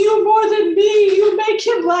loves you more than me. You make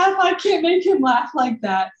him laugh. I can't make him laugh like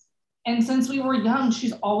that. And since we were young,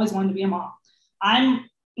 she's always wanted to be a mom. I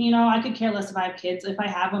could care less if I have kids. If I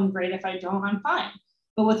have them, great. If I don't, I'm fine.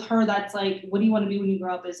 But with her, that's like, what do you want to be when you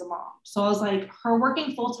grow up as a mom? So I was like, her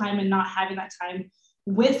working full-time and not having that time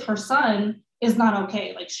with her son is not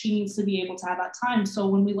okay. Like, she needs to be able to have that time. So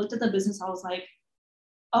when we looked at the business, I was like,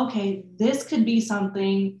 okay, this could be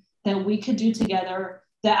something that we could do together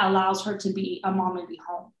that allows her to be a mom and be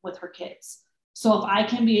home with her kids. So if I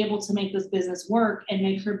can be able to make this business work and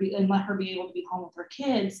let her be able to be home with her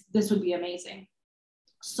kids, this would be amazing.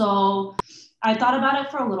 So I thought about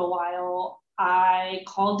it for a little while. I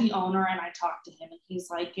called the owner and I talked to him, and he's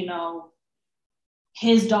like,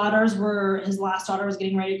 his last daughter was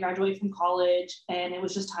getting ready to graduate from college, and it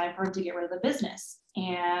was just time for him to get rid of the business.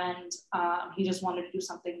 And he just wanted to do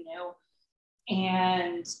something new.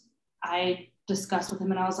 And I discussed with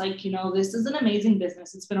him, and I was like, this is an amazing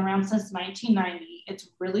business. It's been around since 1990. It's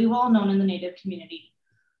really well known in the Native community.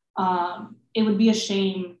 It would be a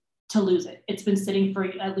shame to lose it. It's been sitting for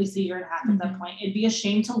at least a year and a half at that point. It'd be a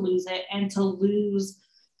shame to lose it and to lose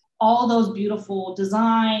all those beautiful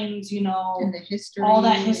designs, and the history, all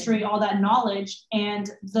that history, all that knowledge, and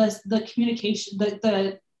the communication,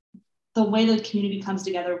 the way the community comes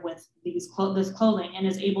together with this clothing and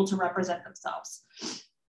is able to represent themselves.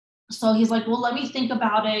 So he's like, well, let me think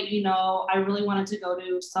about it. I really wanted to go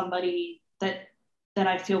to somebody that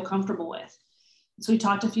I feel comfortable with. So we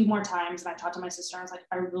talked a few more times, and I talked to my sister, and I was like,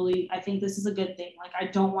 I think this is a good thing. Like, I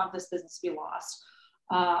don't want this business to be lost.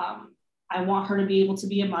 I want her to be able to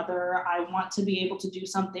be a mother. I want to be able to do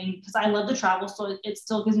something because I love to travel. So it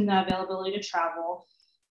still gives me that availability to travel.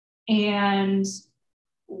 And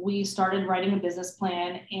we started writing a business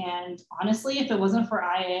plan. And honestly, if it wasn't for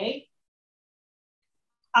IA,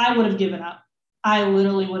 I would have given up. I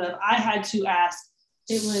literally would have. I had to ask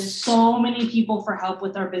so many people for help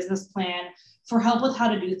with our business plan, for help with how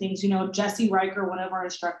to do things. Jesse Riker, one of our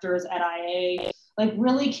instructors at IA,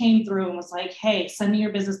 really came through and was like, hey, send me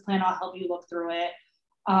your business plan. I'll help you look through it.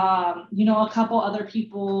 A couple other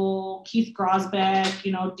people, Keith Grosbeck,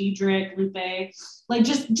 Diedrich, Lupe,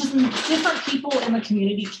 just different people in the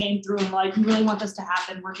community came through and we really want this to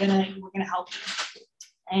happen. We're gonna help you.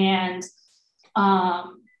 And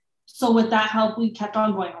so with that help, we kept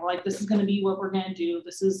on going. We're like, this is going to be what we're going to do.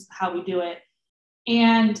 This is how we do it.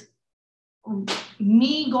 And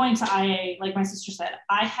me going to IA, like my sister said,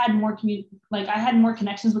 I had more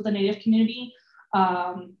connections with the Native community.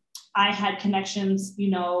 I had connections,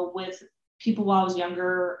 with people while I was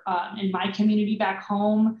younger in my community back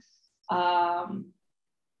home.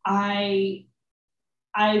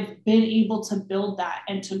 I've been able to build that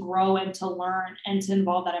and to grow and to learn and to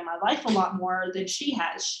involve that in my life a lot more than she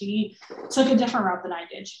has. She took a different route than I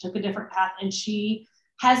did. She took a different path, and she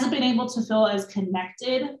hasn't been able to feel as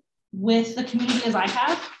connected with the community as I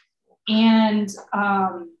have. And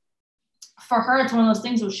for her, it's one of those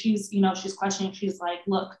things where she's questioning. She's like,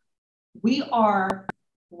 look, we are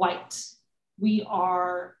white. We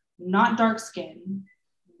are not dark skinned.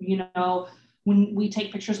 When we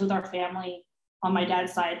take pictures with our family, on my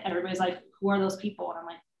dad's side, everybody's like, who are those people? And I'm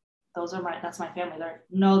like, that's my family.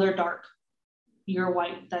 They're dark. You're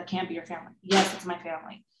white. That can't be your family. Yes, it's my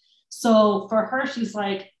family. So for her, she's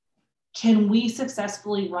like, can we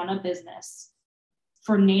successfully run a business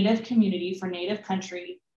for Native community, for Native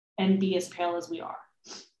country, and be as pale as we are?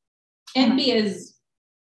 And be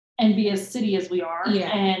as city as we are. Yeah.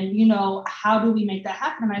 And, you know, how do we make that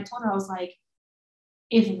happen? And I told her, I was like,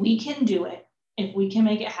 if we can do it, if we can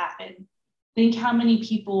make it happen, think how many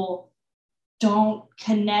people don't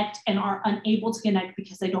connect and are unable to connect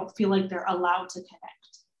because they don't feel like they're allowed to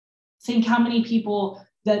connect. Think how many people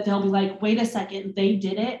that they'll be like, wait a second, they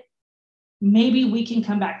did it. Maybe we can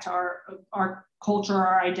come back to our culture,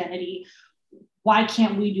 our identity. Why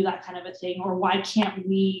can't we do that kind of a thing? Or why can't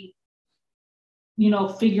we, you know,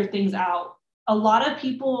 figure things out? A lot of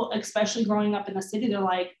people, especially growing up in the city, they're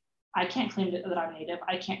like, I can't claim that I'm Native.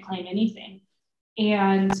 I can't claim anything.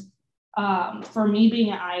 And for me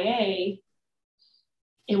being at IA,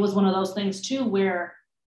 it was one of those things too, where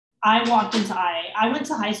I walked into IA. I went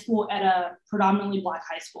to high school at a predominantly Black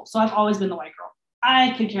high school. So I've always been the white girl.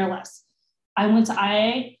 I could care less. I went to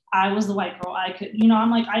IA. I was the white girl. I could, you know,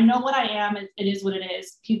 I'm like, I know what I am. It is what it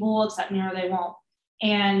is. People will accept me or they won't.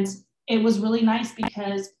 And it was really nice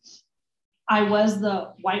because I was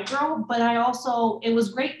the white girl, but it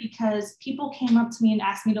was great because people came up to me and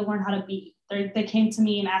asked me to learn how to bead. They came to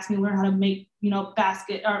me and asked me to learn how to make, you know,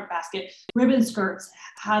 ribbon skirts,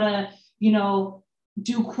 how to, you know,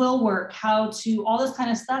 do quill work, how to, all this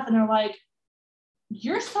kind of stuff. And they're like,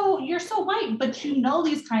 you're so white, but you know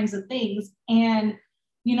these kinds of things. And,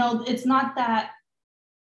 you know, it's not that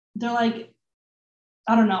they're like,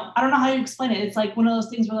 I don't know how you explain it. It's like one of those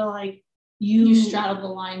things where they're like, you straddle the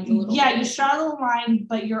lines a little bit. You straddle the line,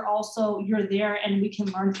 but you're there and we can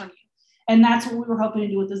learn from you. And that's what we were hoping to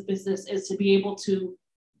do with this business, is to be able to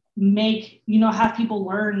make, you know, have people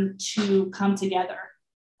learn to come together.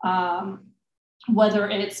 Whether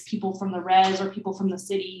it's people from the res or people from the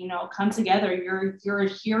city, you know, come together. You're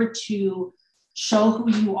here to show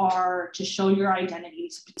who you are, to show your identity,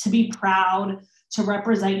 to be proud, to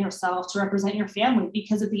represent yourself, to represent your family.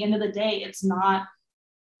 Because at the end of the day, it's not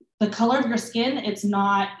the color of your skin. It's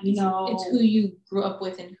not, you know, it's who you grew up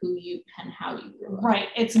with and how you grew up. Right.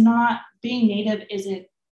 It's not, being Native isn't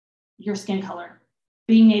your skin color.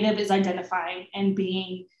 Being Native is identifying and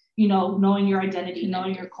being, you know, knowing your identity,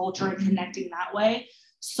 knowing your culture, and connecting that way.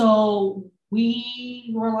 So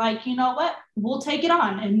we were like, you know what, we'll take it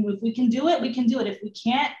on. And if we can do it, we can do it. If we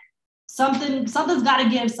can't, something's got to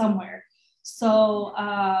give somewhere. So,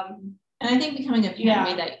 and I think becoming a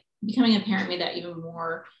parent made that even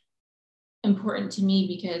more important to me,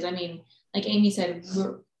 because I mean, like Amy said,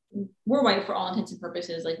 we're white for all intents and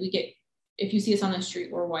purposes. Like if you see us on the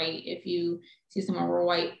street, we're white. If you see somewhere, we're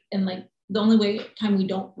white. And like the only time we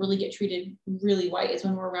don't really get treated really white is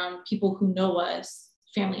when we're around people who know us,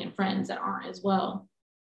 family and friends that aren't as well.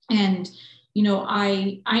 And, you know,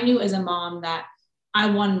 I knew as a mom that I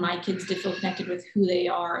wanted my kids to feel connected with who they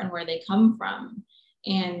are and where they come from.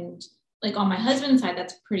 And like on my husband's side,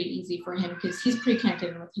 that's pretty easy for him because he's pretty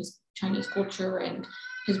connected with his Chinese culture, and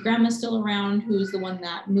his grandma's still around, who's the one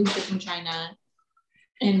that moved from China,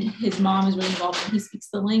 and his mom is really involved and he speaks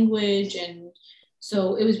the language. And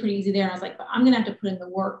so it was pretty easy there. And I was like, but I'm going to have to put in the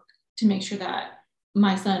work to make sure that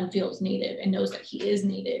my son feels Native and knows that he is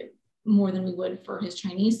Native more than we would for his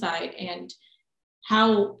Chinese side. And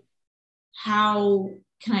how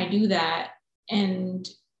can I do that? And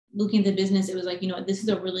looking at the business, it was like, you know, this is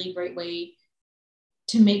a really great way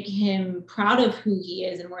to make him proud of who he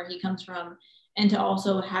is and where he comes from, and to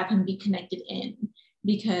also have him be connected in.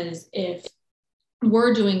 Because if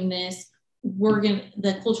we're doing this,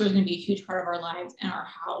 the culture is going to be a huge part of our lives and our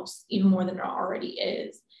house, even more than it already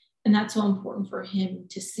is. And that's so important for him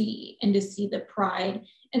to see, and to see the pride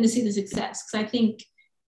and to see the success. Because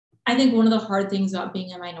I think one of the hard things about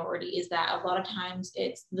being a minority is that a lot of times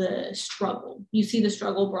it's the struggle. You see the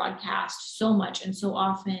struggle broadcast so much and so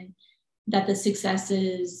often that the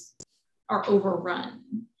successes are overrun.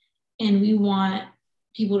 And we want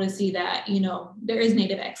people to see that, you know, there is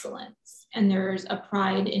Native excellence and there's a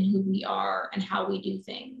pride in who we are and how we do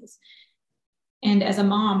things. And as a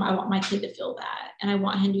mom, I want my kid to feel that. And I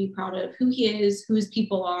want him to be proud of who he is, who his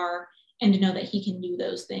people are, and to know that he can do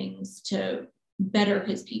those things to better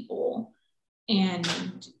his people. And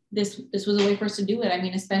this was a way for us to do it. I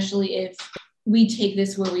mean, especially if we take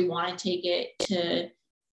this where we want to take it, to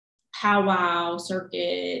powwow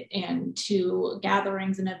circuit and to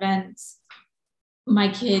gatherings and events, my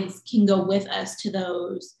kids can go with us to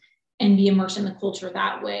those and be immersed in the culture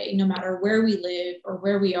that way, no matter where we live or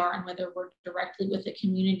where we are, and whether we're directly with the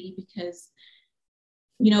community. Because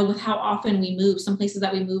with how often we move, some places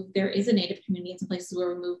that we move, there is a Native community, and some places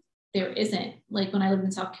where we move, there isn't. Like when I lived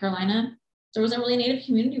in South Carolina, there wasn't really a Native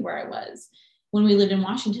community where I was. When we lived in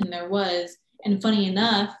Washington, there was. And funny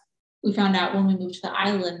enough, we found out when we moved to the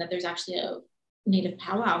island that there's actually a Native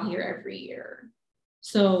powwow here every year.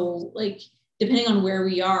 So like, depending on where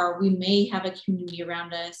we are, we may have a community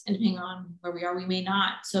around us, and depending on where we are, we may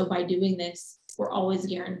not. So by doing this, we're always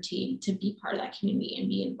guaranteed to be part of that community and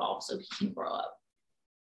be involved so he can grow up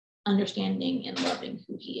understanding and loving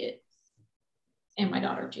who he is. And my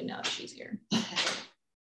daughter too, now that she's here.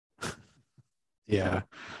 Yeah.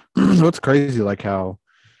 What's crazy, like how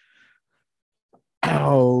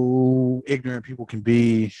ignorant people can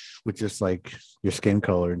be with just like your skin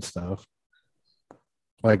color and stuff.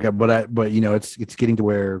 Like, but it's getting to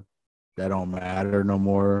where that don't matter no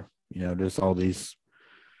more. There's all these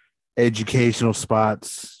educational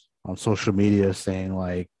spots on social media saying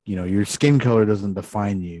like, your skin color doesn't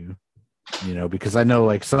define you, because I know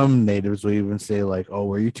like some natives will even say like,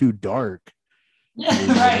 oh, are you too dark?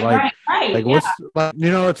 Right. Like what's like,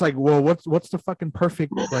 it's like, well, what's the fucking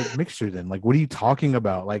perfect like mixture then? Like, what are you talking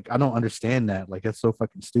about? Like, I don't understand that. Like, that's so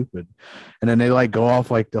fucking stupid. And then they like go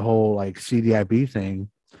off like the whole like CDIB thing.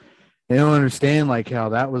 They don't understand like how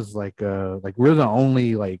that was like we're the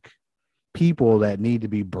only like people that need to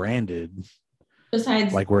be branded.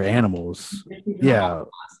 Besides, like we're animals. Yeah.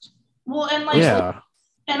 Well, and like, yeah.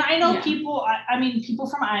 And I know people. I mean, people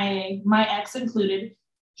from IA, my ex included.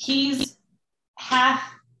 He's half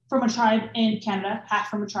from a tribe in Canada, half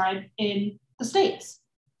from a tribe in the States.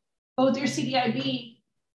 But with your CDIB,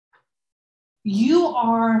 you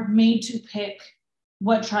are made to pick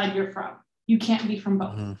what tribe you're from. You can't be from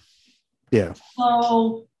both. Mm-hmm. Yeah.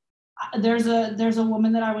 So there's a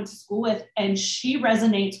woman that I went to school with, and she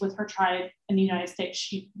resonates with her tribe in the United States.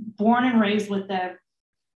 She's born and raised with them.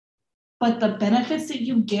 But the benefits that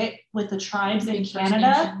you get with the tribes in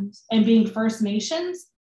Canada and being First Nations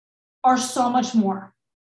are so much more.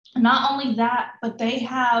 Not only that, but they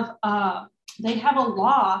have a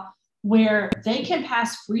law where they can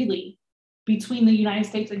pass freely between the United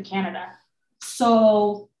States and Canada.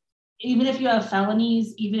 So even if you have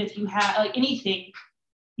felonies, even if you have like anything,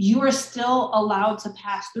 you are still allowed to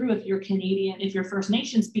pass through if you're Canadian, if you're First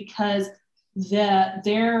Nations, because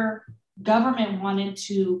their government wanted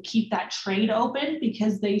to keep that trade open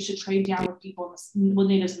because they should trade down with people, with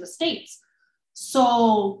natives in the States.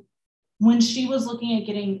 So when she was looking at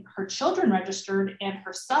getting her children registered and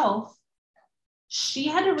herself, she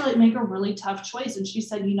had to really make a really tough choice. And she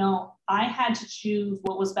said, I had to choose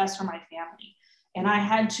what was best for my family. And I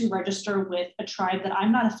had to register with a tribe that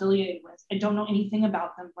I'm not affiliated with. I don't know anything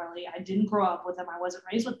about them really. I didn't grow up with them. I wasn't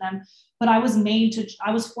raised with them, but I was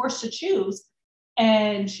forced to choose.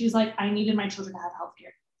 And she's like, I needed my children to have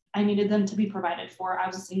healthcare. I needed them to be provided for. I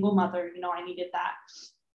was a single mother, I needed that.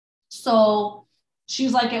 So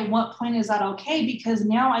she's like, at what point is that okay? Because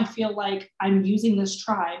now I feel like I'm using this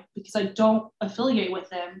tribe because I don't affiliate with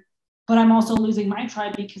them, but I'm also losing my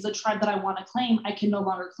tribe because the tribe that I want to claim, I can no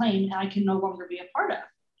longer claim and I can no longer be a part of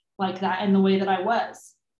like that in the way that I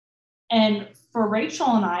was. And for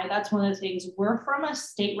Rachel and I, that's one of the things. We're from a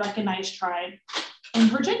state recognized tribe in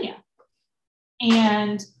Virginia.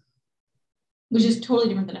 And which is totally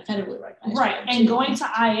different than a federally recognized. Right. And going to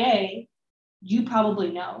IA, you probably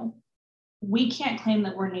know, we can't claim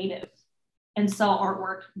that we're Native and sell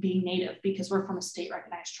artwork being Native because we're from a state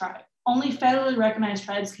recognized tribe. Only federally recognized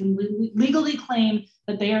tribes can legally claim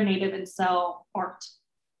that they are Native and sell art.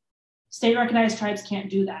 State recognized tribes can't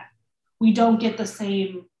do that. We don't get the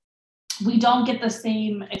same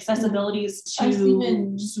accessibilities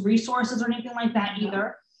to resources or anything like that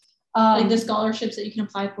either. Like the scholarships that you can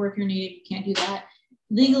apply for if you're Native, you can't do that.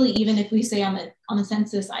 Legally, even if we say on the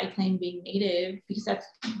census, I claim being Native because that's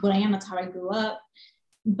what I am, that's how I grew up.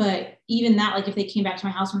 But even that, like if they came back to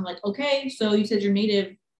my house and were like, okay, so you said you're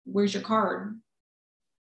Native, where's your card?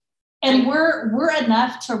 And we're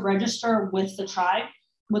enough to register with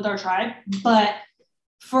our tribe. But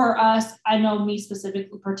for us, I know me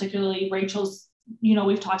specifically, particularly Rachel's,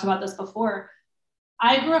 we've talked about this before.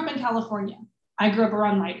 I grew up in California. I grew up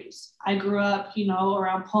around Maidus. I grew up,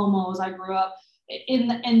 around Pomos. I grew up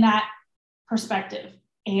in that perspective.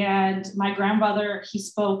 And my grandfather, he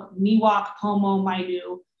spoke Miwok, Pomo,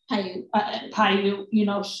 Maidu,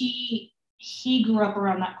 Paiute. He grew up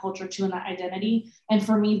around that culture too and that identity. And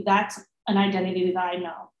for me, that's an identity that I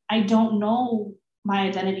know. I don't know my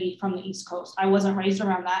identity from the East Coast. I wasn't raised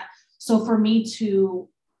around that. So for me to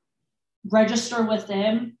register with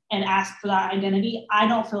them and ask for that identity, I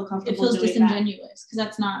don't feel comfortable. It feels disingenuous because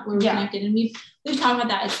that's not where we're connected. And we've talked about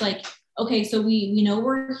that. It's like, okay, so we know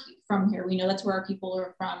we're from here. We know that's where our people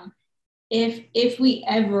are from. If we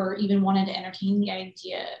ever even wanted to entertain the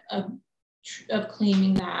idea of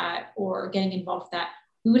claiming that or getting involved with that,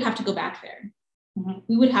 we would have to go back there. Mm-hmm.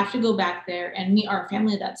 We would have to go back there and meet our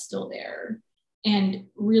family that's still there and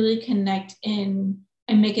really connect in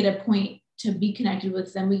and make it a point to be connected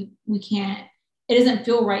with them. We can't, it doesn't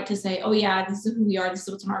feel right to say, oh yeah, this is who we are, this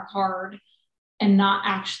is what's on our card, and not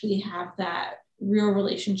actually have that real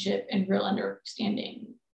relationship and real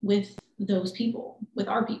understanding with those people, with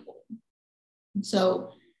our people.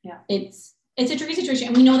 So yeah, it's a tricky situation.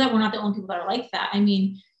 And we know that we're not the only people that are like that. I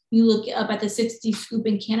mean, you look up at the 60 scoop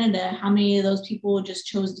in Canada, how many of those people just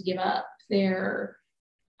chose to give up their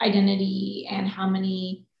identity, and how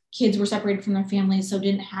many kids were separated from their families, so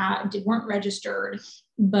weren't registered,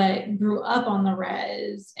 but grew up on the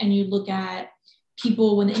res. And you look at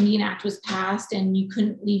people when the Indian Act was passed and you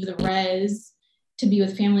couldn't leave the res to be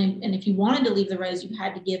with family. And if you wanted to leave the res, you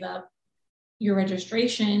had to give up your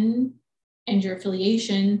registration and your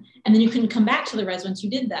affiliation, and then you couldn't come back to the res once you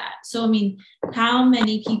did that. So, I mean, how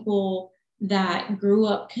many people that grew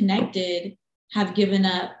up connected have given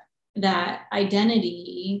up that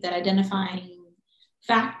identity, that identifying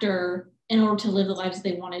factor, in order to live the lives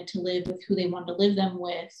they wanted to live with who they wanted to live them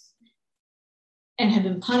with, and have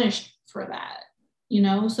been punished for that, you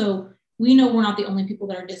know? So we know we're not the only people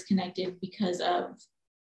that are disconnected because of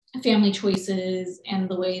family choices and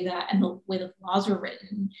the way the laws are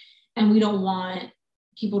written. And we don't want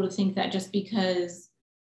people to think that just because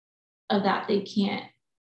of that, they can't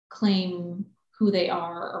claim who they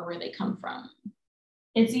are or where they come from.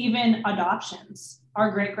 It's even adoptions.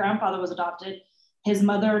 Our great-grandfather was adopted. His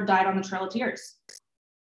mother died on the Trail of Tears.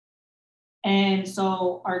 And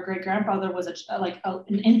so our great-grandfather was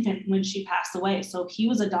an infant when she passed away. So he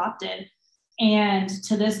was adopted. And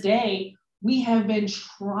to this day, we have been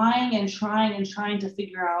trying to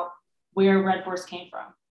figure out where Red Horse came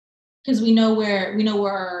from. Because we know where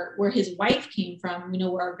his wife came from. We know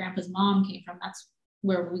where our grandpa's mom came from. That's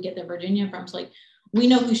where we get the Virginia from. So like, we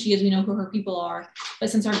know who she is. We know who her people are. But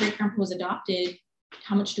since our great grandpa was adopted,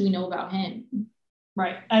 how much do we know about him?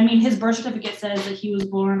 Right. I mean, his birth certificate says that he was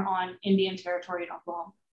born on Indian territory in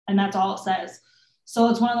Oklahoma, and that's all it says. So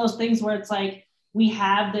it's one of those things where it's like, we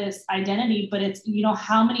have this identity, but it's, you know,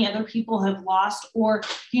 how many other people have lost or,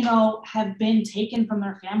 you know, have been taken from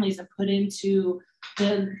their families and put into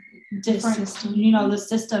the different, the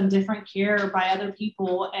system, different care by other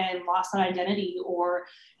people, and lost that identity, or,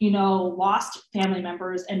 you know, lost family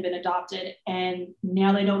members and been adopted. And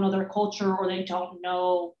now they don't know their culture, or they don't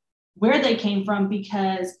know where they came from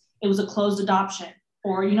because it was a closed adoption,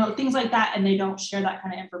 or, you know, things like that. And they don't share that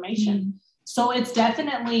kind of information. Mm-hmm. So it's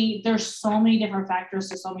definitely, there's so many different factors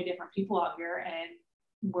to so many different people out here, and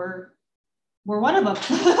we're one of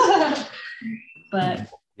them. But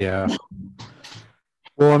yeah.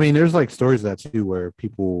 Well, I mean, there's like stories of that too, where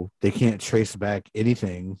people, they can't trace back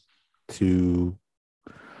anything to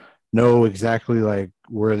know exactly like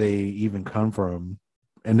where they even come from.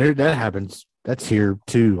 And that happens. That's here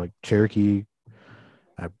too, like Cherokee,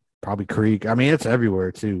 probably Creek. I mean, it's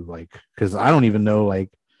everywhere too. Like, because I don't even know,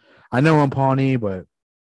 like, I know I'm Pawnee, but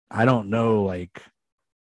I don't know, like,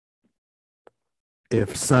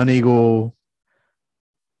 if Sun Eagle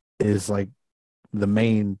is like the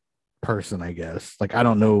main person, I guess. Like, I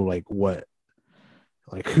don't know, like, what,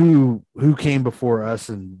 like, who came before us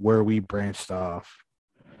and where we branched off.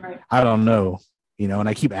 Right. I don't know, you know, and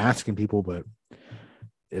I keep asking people, but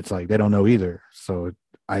it's like they don't know either. So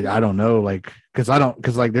I don't know, like,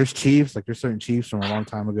 because like there's chiefs, like there's certain chiefs from a long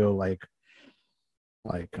time ago, like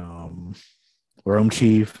Rome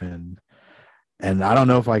Chief, and I don't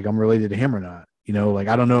know if like I'm related to him or not. You know, like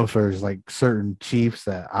I don't know if there's like certain chiefs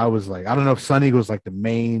that I was like, I don't know if Sun Eagle's like the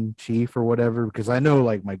main chief or whatever, because I know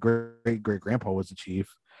like my great grandpa was a chief.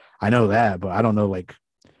 I know that, but I don't know like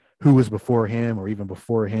who was before him or even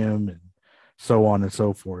before him, and so on and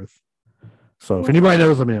so forth. So if anybody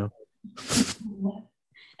knows, let me know.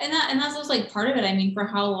 And that's also like part of it. I mean, for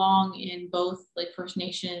how long in both like First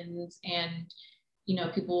Nations and, you know,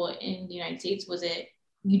 people in the United States was it,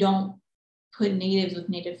 you don't put natives with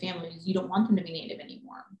native families, you don't want them to be native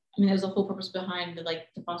anymore. I mean, there's a whole purpose behind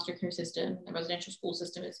the foster care system, the residential school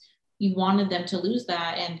system, is you wanted them to lose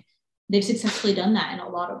that, and they've successfully done that in a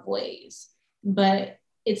lot of ways. But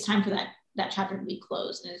it's time for that chapter to be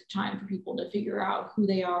closed, and it's time for people to figure out who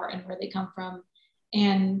they are and where they come from,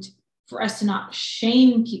 and for us to not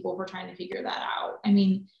shame people for trying to figure that out. I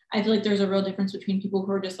mean, I feel like there's a real difference between people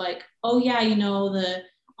who are just like, oh yeah, you know,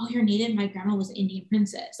 oh, you're native, my grandma was an Indian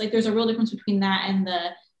princess. Like there's a real difference between that and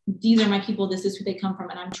these are my people, this is who they come from,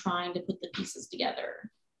 and I'm trying to put the pieces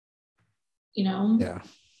together. you know? Yeah.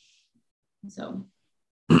 So.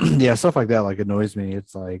 Yeah, stuff like that like annoys me.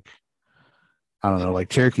 It's like, I don't know, like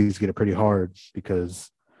Cherokees get it pretty hard because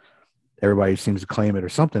everybody seems to claim it or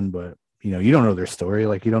something, but you know, you don't know their story.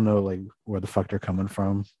 Like you don't know like where the fuck they're coming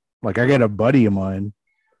from. Like I got a buddy of mine,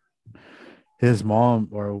 his mom,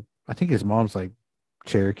 or I think his mom's like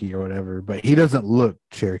Cherokee or whatever, but he doesn't look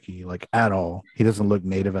Cherokee like at all. He doesn't look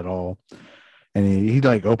native at all. And he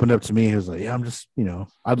like opened up to me. He was like, yeah, I'm just, you know,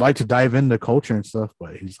 I'd like to dive into culture and stuff,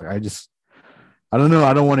 but he's like, I don't know.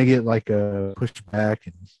 I don't want to get like pushed back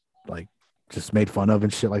and like just made fun of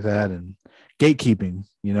and shit like that. And gatekeeping,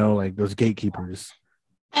 you know, like those gatekeepers.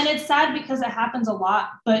 And it's sad because it happens a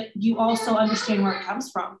lot, but you also understand where it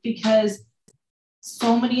comes from because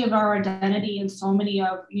so many of our identity and so many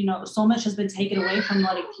of, you know, so much has been taken away from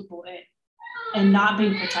letting people in and not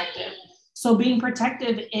being protective. So being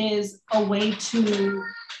protective is a way to,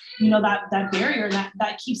 you know, that barrier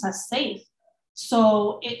that keeps us safe.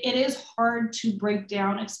 So it is hard to break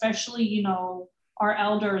down, especially, you know, our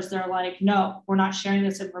elders, they're like, no, we're not sharing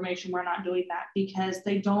this information. We're not doing that because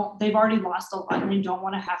they've already lost a lot and they don't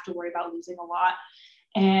want to have to worry about losing a lot.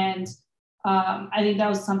 And I think that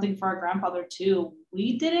was something for our grandfather too.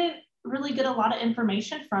 We didn't really get a lot of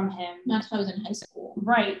information from him. Not until I was in high school.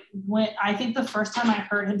 Right. When I think the first time I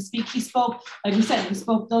heard him speak, he spoke, like we said, he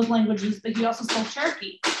spoke those languages, but he also spoke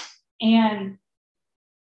Cherokee. And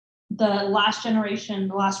the last generation,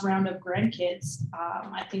 the last round of grandkids,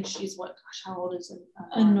 I think she's how old is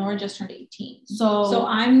it? Nora just turned 18. So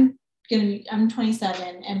I'm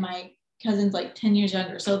 27 and my cousin's like 10 years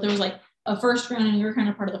younger. So there was like a first round and we were kind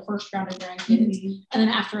of part of the first round of grandkids. Mm-hmm. And then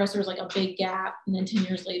after us, there was like a big gap. And then 10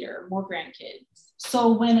 years later, more grandkids.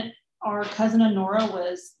 So when our cousin Nora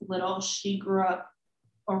was little, she grew up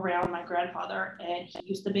around my grandfather and he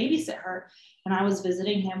used to babysit her. And I was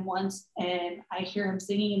visiting him once and I hear him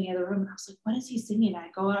singing in the other room. And I was like, what is he singing? I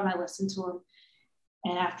go out and I listen to him.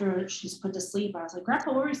 And after she's put to sleep, I was like,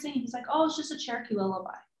 Grandpa, what were you singing? He's like, oh, it's just a Cherokee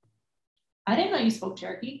lullaby. I didn't know you spoke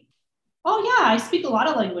Cherokee. Oh yeah, I speak a lot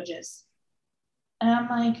of languages. And I'm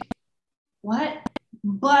like, what?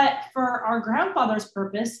 But for our grandfather's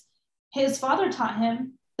purpose, his father taught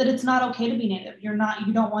him that it's not okay to be Native. You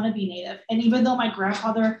don't want to be Native. And even though my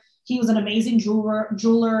grandfather, he was an amazing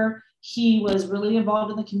jeweler, he was really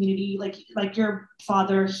involved in the community. Like your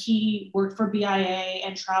father, he worked for BIA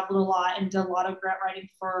and traveled a lot and did a lot of grant writing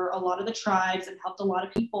for a lot of the tribes and helped a lot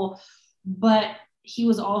of people. But he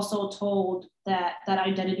was also told that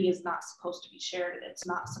identity is not supposed to be shared. It's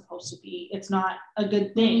not a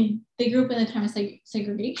good thing. They grew up in a time of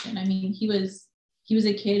segregation. I mean, he was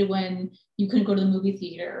a kid when you couldn't go to the movie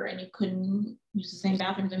theater and you couldn't use the same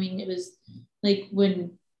bathrooms. I mean, it was like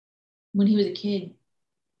when he was a kid,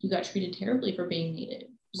 you got treated terribly for being Native.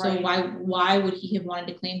 So right. why would he have wanted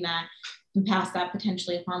to claim that and pass that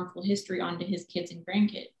potentially harmful history on to his kids and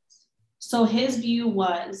grandkids? So his view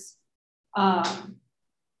was,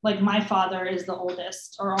 like my father is the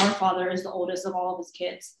oldest, or our father is the oldest of all of his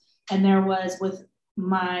kids. And there was with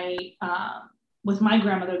my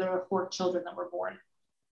grandmother, there were 4 children that were born.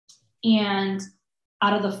 And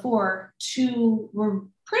out of the 4, 2 were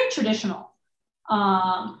pretty traditional.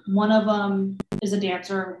 One of them is a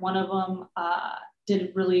dancer. One of them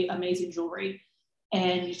did really amazing jewelry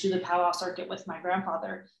and used to do the powwow circuit with my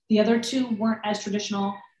grandfather. The other 2 weren't as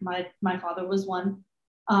traditional. My father was one.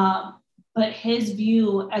 But his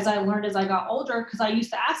view, as I learned as I got older, because I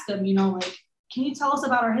used to ask him, you know, like, can you tell us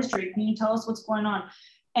about our history? Can you tell us what's going on?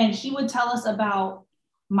 And he would tell us about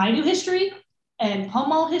Maidu history and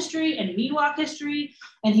Pomo history and Miwok history.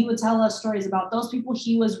 And he would tell us stories about those people.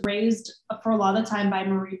 He was raised for a lot of the time by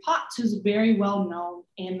Marie Potts, who's very well known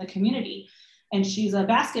in the community. And she's a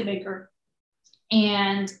basket maker.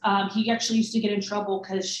 And he actually used to get in trouble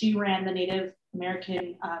because she ran the Native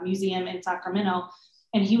American Museum in Sacramento.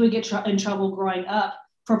 And he would get in trouble growing up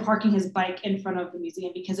for parking his bike in front of the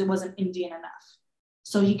museum because it wasn't Indian enough.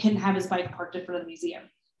 So he couldn't have his bike parked in front of the museum.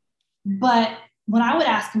 But when I would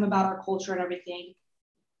ask him about our culture and everything,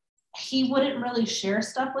 he wouldn't really share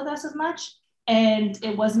stuff with us as much. And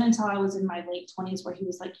it wasn't until I was in my late 20s where he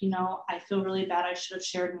was like, you know, I feel really bad. I should have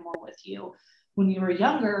shared more with you when you were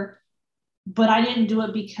younger, but I didn't do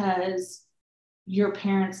it because your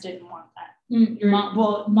parents didn't want that.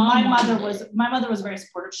 My mother was very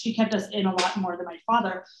supportive. She kept us in a lot more than my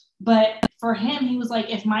father. But for him, he was like,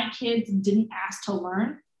 if my kids didn't ask to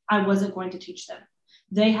learn, I wasn't going to teach them.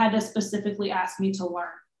 They had to specifically ask me to learn.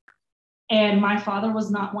 And my father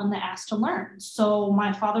was not one that asked to learn. So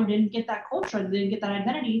my father didn't get that culture, didn't get that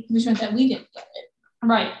identity. Which meant that we didn't get it.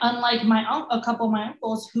 Right. Unlike a couple of my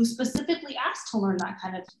uncles who specifically asked to learn that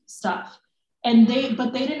kind of stuff.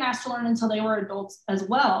 but they didn't ask to learn until they were adults as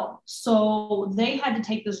well. So they had to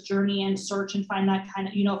take this journey and search and find that kind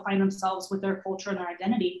of, find themselves with their culture and their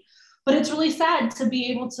identity. But it's really sad to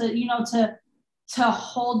be able to, to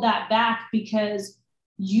hold that back, because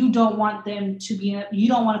you don't want them to be, you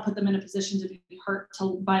don't want to put them in a position to be hurt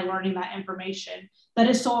by learning that information. That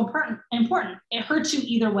is so important. It hurts you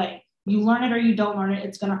either way. You learn it or you don't learn it,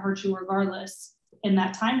 it's going to hurt you regardless in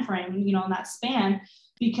that time frame, in that span.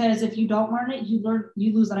 Because if you don't learn it, you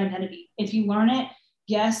lose that identity. If you learn it,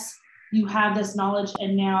 yes, you have this knowledge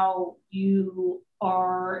and now you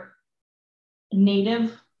are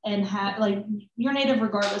native and you're native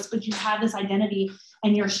regardless, but you have this identity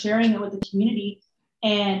and you're sharing it with the community,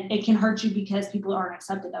 and it can hurt you because people aren't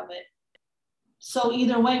accepted of it. So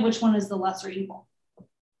either way, which one is the lesser evil?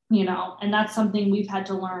 And that's something we've had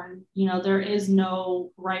to learn. There is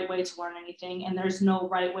no right way to learn anything, and there's no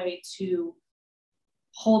right way to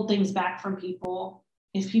hold things back from people.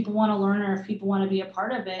 If people want to learn, or if people want to be a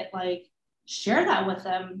part of it, share that with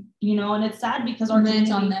them, and it's sad because our community,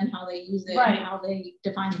 it's on them how they use it, right, and how they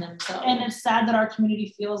define themselves. And it's sad that our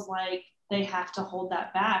community feels like they have to hold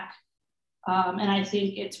that back. And I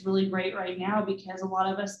think it's really great right now because a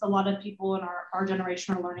lot of people in our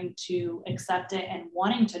generation are learning to accept it and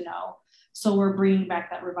wanting to know. So we're bringing back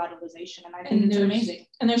that revitalization, and I think it's amazing.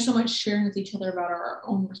 And there's so much sharing with each other about our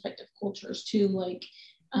own respective cultures too.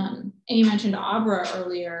 Amy mentioned Abra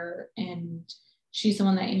earlier, and she's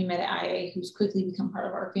someone that Amy met at IA who's quickly become part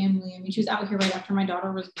of our family. I mean, she was out here right after my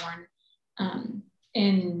daughter was born,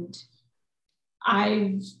 and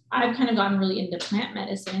I've kind of gotten really into plant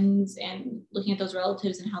medicines and looking at those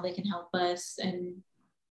relatives and how they can help us. And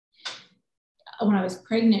when I was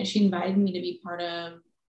pregnant, she invited me to be part of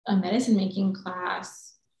a medicine making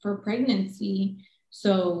class for pregnancy.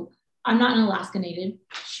 So I'm not an Alaska Native,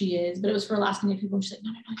 she is, but it was for Alaska Native people. And she's like, no,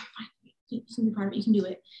 you're fine. You can be part of it. You can do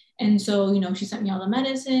it. And so, she sent me all the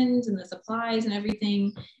medicines and the supplies and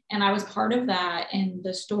everything. And I was part of that, and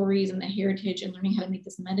the stories and the heritage and learning how to make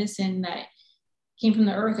this medicine that came from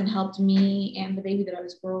the earth and helped me and the baby that I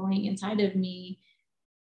was growing inside of me.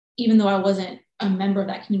 Even though I wasn't a member of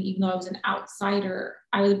that community, even though I was an outsider,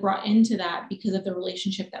 I was brought into that because of the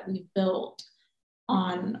relationship that we've built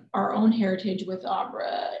on our own heritage with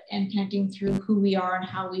Abra, and connecting through who we are and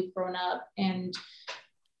how we've grown up, and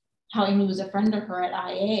how Amy was a friend to her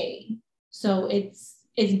at IA. So it's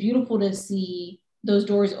beautiful to see those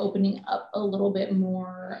doors opening up a little bit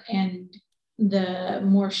more, and the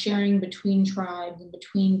more sharing between tribes and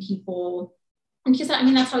between people. And because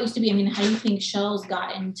that's how it used to be. How do you think shells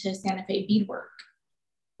got into Santa Fe beadwork?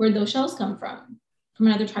 Where'd those shells come from? From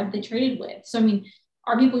another tribe they traded with. So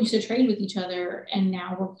our people used to trade with each other, and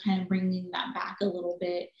now we're kind of bringing that back a little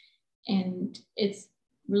bit, and it's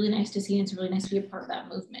really nice to see, and it's really nice to be a part of that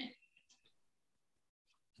movement.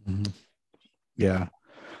 Mm-hmm. Yeah,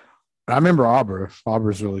 I remember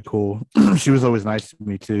Abra's really cool. She was always nice to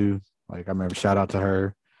me too. I remember, shout out to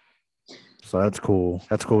her. So that's cool.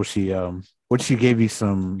 She she gave you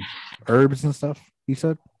some herbs and stuff, you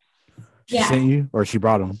said? She sent you, or she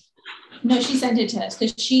brought them? No, she sent it to us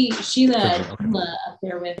because she's a doula up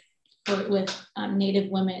there with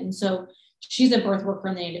Native women. So she's a birth worker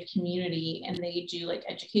in the Native community, and they do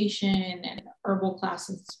education and herbal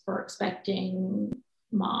classes for expecting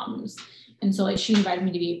moms. And so she invited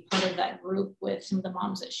me to be part of that group with some of the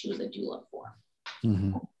moms that she was a doula for.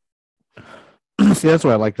 Mm-hmm. See, that's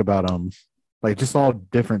what I liked about just all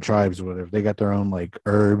different tribes, whatever, they got their own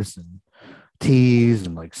herbs and teas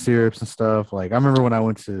and syrups and stuff. I remember when I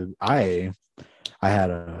went to IA, I had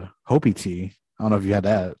a Hopi tea. I don't know if you had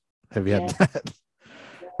that. Have you had that?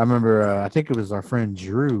 I remember, I think it was our friend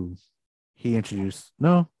Drew. He introduced,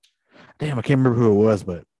 I can't remember who it was,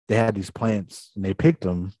 but they had these plants and they picked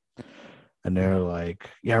them, and they're like,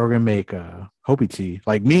 yeah, we're gonna make Hopi tea.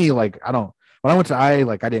 When I went to IA,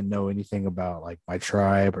 I didn't know anything about my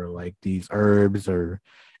tribe or these herbs or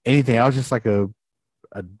anything. I was just a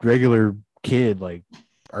regular kid,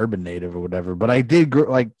 urban native or whatever. But I did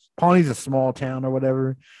grow, Pawnee's a small town or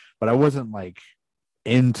whatever, but I wasn't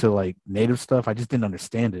into native stuff. I just didn't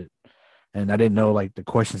understand it, and I didn't know the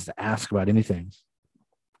questions to ask about anything.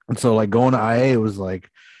 And so going to IA, it was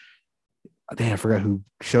I forgot who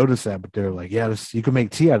showed us that, but they're yeah, you can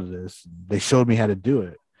make tea out of this. They showed me how to do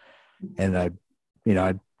it. And I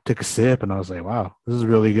took a sip and I was like, wow, this is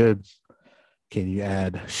really good. Can you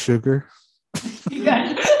add sugar?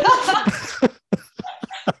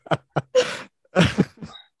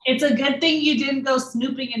 It's a good thing you didn't go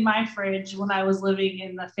snooping in my fridge when I was living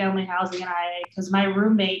in the family housing in IA, because my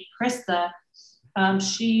roommate, Krista,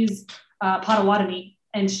 she's Potawatomi,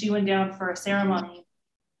 and she went down for a ceremony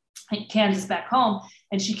Kansas back home,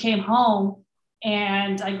 and she came home,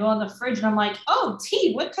 and I go in the fridge and I'm like, oh,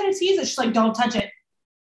 tea, what kind of tea is it? She's like, don't touch it.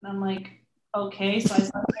 And I'm like, okay. So I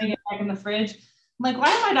start putting it back in the fridge. I'm like, why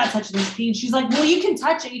am I not touching this tea? And she's like, well, you can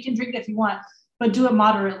touch it, you can drink it if you want, but do it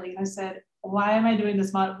moderately. And I said, why am I doing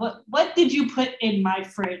this? What did you put in my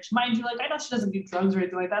fridge? Mind you, like, I know she doesn't do drugs or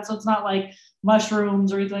anything like that, so it's not like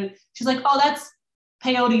mushrooms or anything. She's like, oh, that's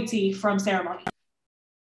peyote tea from ceremony.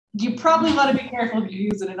 You probably want to be careful if you're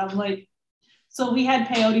using it. I'm like, so we had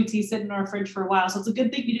peyote tea sitting in our fridge for a while. So it's a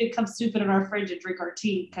good thing you didn't come stupid in our fridge and drink our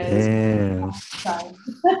tea. But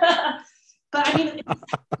I mean,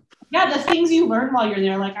 yeah, the things you learn while you're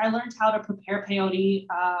there. Like I learned how to prepare peyote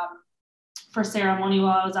for ceremony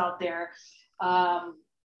while I was out there.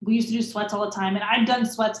 We used to do sweats all the time, and I'd done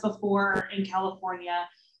sweats before in California,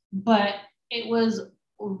 but it was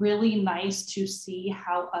really nice to see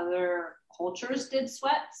how other cultures did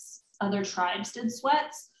sweats, other tribes did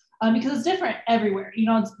sweats, because it's different everywhere. You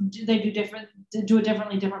know, they do it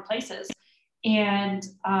differently in different places. And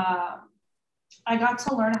I got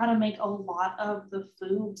to learn how to make a lot of the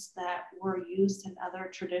foods that were used in other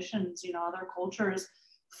traditions, you know, other cultures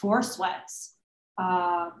for sweats.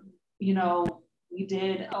 You know, we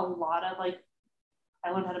did a lot of like,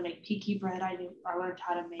 I learned how to make piki bread. I learned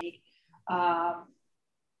how to make, I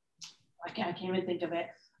can't even think of it.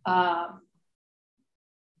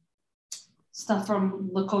 Stuff from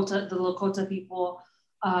the Lakota people.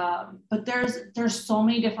 But there's so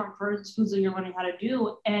many different foods that you're learning how to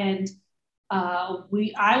do. And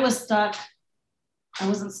I was stuck. I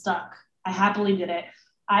wasn't stuck. I happily did it.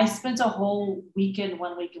 I spent a whole weekend,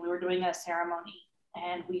 one week, and we were doing a ceremony,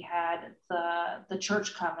 and we had the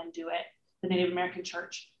church come and do it, the Native American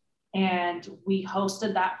church. And we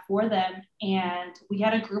hosted that for them. And we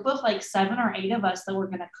had a group of like 7 or 8 of us that were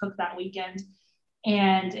going to cook that weekend.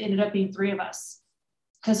 And it ended up being 3 of us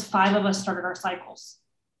because 5 of us started our cycles.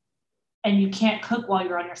 And you can't cook while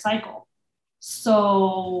you're on your cycle.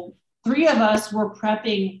 So 3 of us were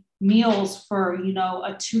prepping meals for, you know,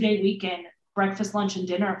 a 2-day weekend, breakfast, lunch, and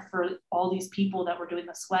dinner for all these people that were doing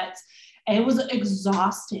the sweats. And it was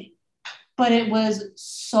exhausting, but it was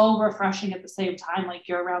so refreshing at the same time. Like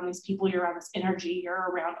you're around these people, you're around this energy, you're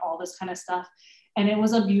around all this kind of stuff. And it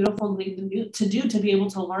was a beautiful thing to do, to be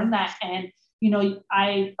able to learn that. And, you know,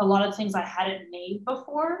 a lot of things I hadn't made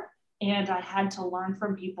before, and I had to learn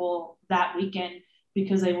from people that weekend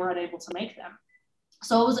because they were unable to make them.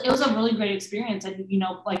 So it was a really great experience. And, you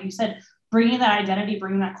know, like you said, bringing that identity,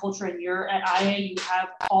 bringing that culture, and you're at IA, you have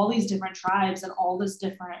all these different tribes and all this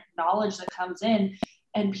different knowledge that comes in,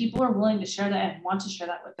 and people are willing to share that and want to share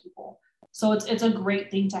that with people. So it's a great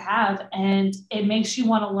thing to have, and it makes you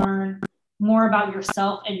want to learn more about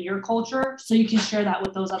yourself and your culture so you can share that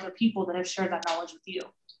with those other people that have shared that knowledge with you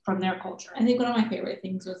from their culture. I think one of my favorite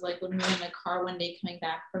things was like when we were in the car one day coming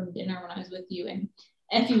back from dinner when I was with you, and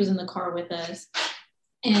Effie was in the car with us,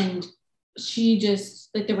 and she just,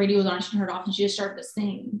 like, the radio was on, she turned it off, and she just started to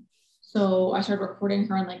sing. So I started recording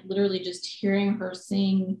her, and like literally just hearing her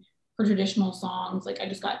sing her traditional songs, like I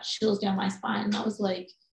just got chills down my spine. And I was like,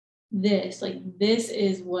 this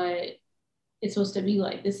is what it's supposed to be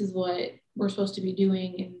like. This is what we're supposed to be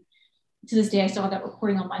doing. And to this day, I still have that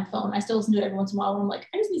recording on my phone. I still listen to it every once in a while when I'm like,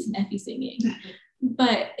 I just need some Effie singing.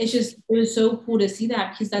 But it was so cool to see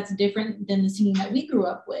that, because that's different than the singing that we grew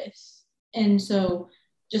up with. And so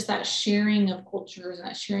just that sharing of cultures and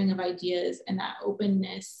that sharing of ideas and that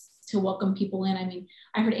openness to welcome people in. I mean,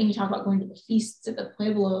 I heard Amy talk about going to the feasts at the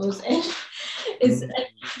Pueblos, and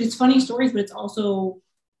it's funny stories, but it's also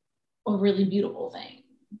a really beautiful thing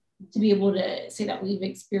to be able to say that we've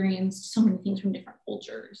experienced so many things from different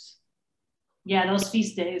cultures. Yeah, those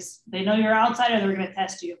feast days, they know you're outsider, they're going to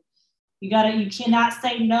test you. You cannot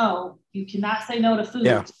say no. You cannot say no to food.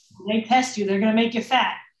 Yeah. They test you. They're going to make you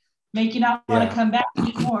fat, make you not want to come back and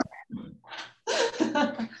eat more.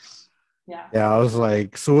 Yeah. Yeah, I was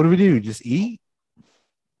like, so what do we do? Just eat?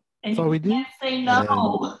 And that's all we do? Can't say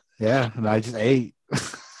no. And I just ate.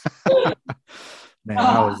 Man,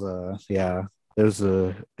 I was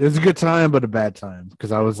it was a good time, but a bad time,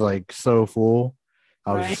 because I was like so full.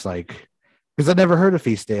 I was just like, because I never heard of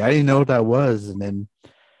feast day. I didn't know what that was. And then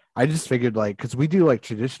I just figured, like, because we do like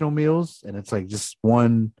traditional meals, and it's like just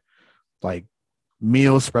one like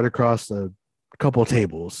meal spread across a couple of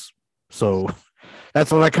tables. So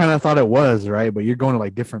that's what I kind of thought it was, right? But you're going to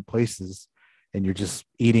like different places, and you're just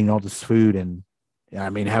eating all this food, and I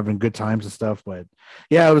mean, having good times and stuff. But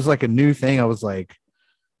yeah, it was like a new thing. I was like,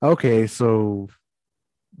 okay, so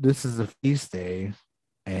this is a feast day,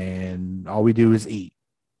 and all we do is eat.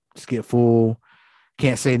 Just get full.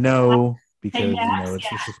 Can't say no, because it's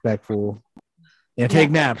disrespectful. Yeah,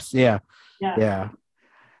 take naps. Yeah. Yeah.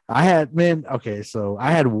 I had so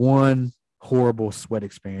I had one horrible sweat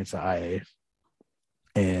experience at IA.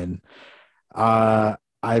 And I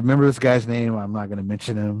remember this guy's name. I'm not gonna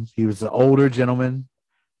mention him. He was an older gentleman.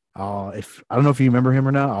 If I don't know if you remember him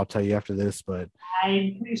or not, I'll tell you after this, but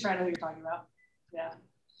I'm pretty sure I know what you're talking about. Yeah.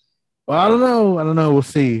 Well, I don't know. We'll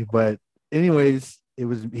see. But anyways,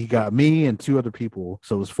 he got me and two other people,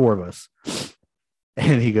 so it was four of us.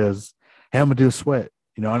 And he goes, "Hey, I'm gonna do a sweat."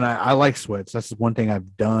 And I like sweats. That's one thing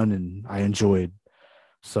I've done and I enjoyed.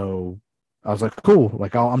 So I was like, "Cool,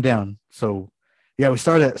 like I'm down." So yeah, we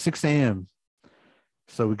started at 6 a.m.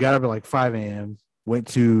 So we got up at like 5 a.m. Went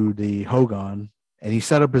to the Hogan, and he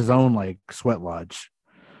set up his own like sweat lodge,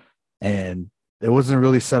 and it wasn't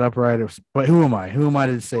really set up right. But who am I? Who am I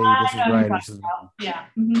to say this is right? This is yeah.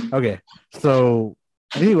 Mm-hmm. Okay. So,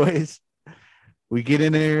 anyways, we get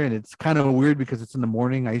in there, and it's kind of weird because it's in the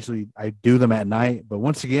morning. I do them at night, but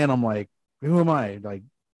once again, I'm like, who am I? Like,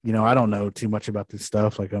 I don't know too much about this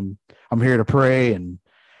stuff. Like, I'm here to pray and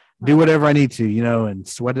do whatever I need to, and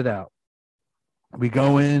sweat it out. We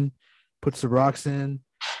go in, puts the rocks in,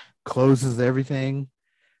 closes everything.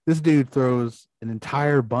 This dude throws an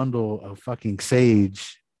entire bundle of fucking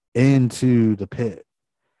sage into the pit.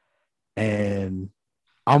 And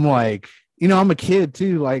I'm like, I'm a kid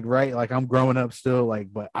too, like, right? Like, I'm growing up still,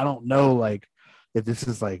 like, but I don't know, like, if this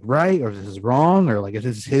is like right or if this is wrong or like if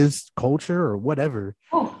this is his culture or whatever.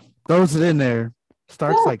 Oh. Throws it in there,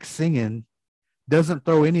 starts like singing, doesn't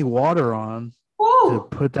throw any water on to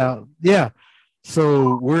put out. Yeah.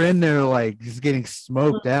 So we're in there like just getting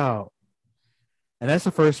smoked out. And that's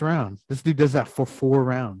the first round. This dude does that for 4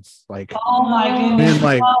 rounds. Like, oh my goodness. Then,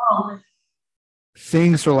 like,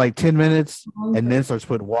 sings for like 10 minutes and then starts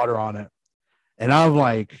putting water on it. And I'm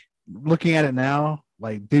like, looking at it now,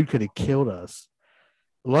 like, dude could have killed us.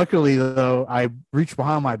 Luckily, though, I reached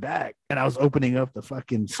behind my back and I was opening up the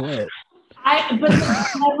fucking sweat. But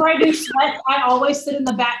whenever I do sweat, I always sit in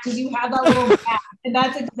the back because you have that little back. And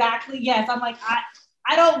that's exactly, yes. I'm like,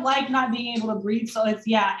 I don't like not being able to breathe. So it's,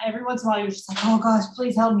 every once in a while you're just like, oh gosh,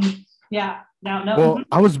 please help me. Yeah. No.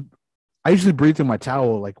 Well, I usually breathe through my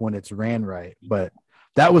towel like when it's ran right, but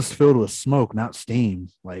that was filled with smoke, not steam.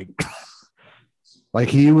 Like, like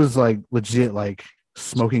he was like legit like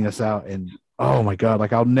smoking us out, and oh my god,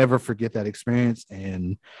 like I'll never forget that experience.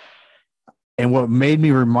 And what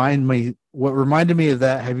reminded me of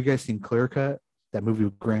that, have you guys seen Clear Cut, that movie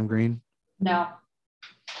with Graham Greene? No.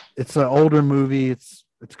 It's an older movie. It's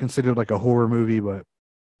considered like a horror movie, but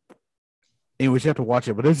anyways, you have to watch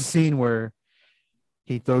it. But there's a scene where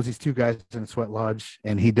he throws these two guys in a sweat lodge,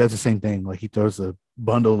 and he does the same thing. Like, he throws a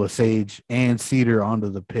bundle of sage and cedar onto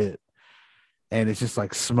the pit, and it's just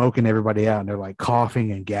like smoking everybody out, and they're like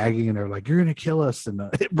coughing and gagging, and they're like, "You're gonna kill us." And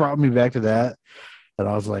it brought me back to that, and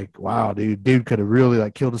I was like, "Wow, dude could have really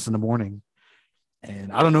like killed us in the morning."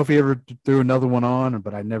 And I don't know if he ever threw another one on,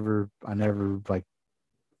 but I never like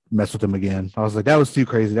messed with him again. I was like, that was too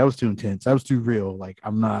crazy. That was too intense. That was too real. Like,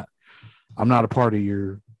 I'm not a part of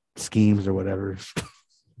your schemes or whatever.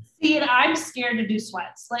 See, and I'm scared to do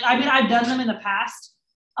sweats. Like, I mean, I've done them in the past.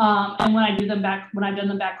 And when I've done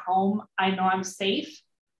them back home, I know I'm safe.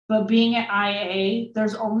 But being at IA,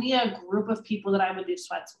 there's only a group of people that I would do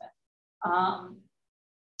sweats with.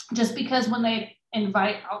 Just because when they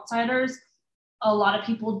invite outsiders, a lot of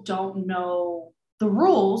people don't know the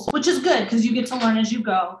rules, which is good because you get to learn as you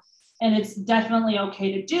go. And it's definitely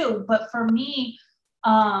okay to do. But for me,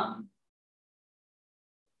 one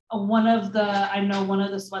of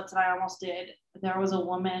the sweats that I almost did, there was a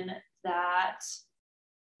woman that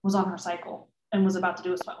was on her cycle and was about to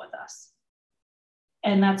do a sweat with us.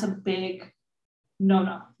 And that's a big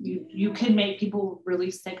no. You can make people really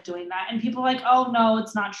sick doing that. And people are like, oh no,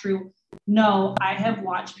 it's not true. No, I have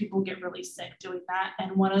watched people get really sick doing that.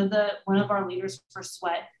 And one of our leaders for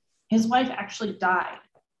sweat, his wife actually died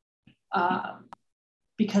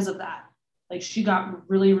because of that. Like, she got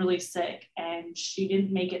really, really sick and she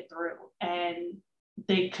didn't make it through, and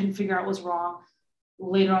they couldn't figure out what was wrong.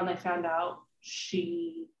 Later on, they found out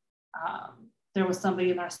there was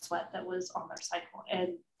somebody in their sweat that was on their cycle,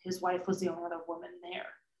 and his wife was the only other woman there.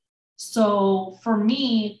 So for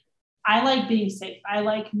me, I like being safe. I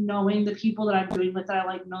like knowing the people that I'm doing with it. I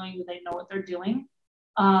like knowing that they know what they're doing.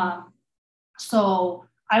 So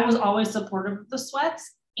I was always supportive of the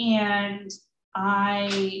sweats, and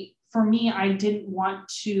I didn't want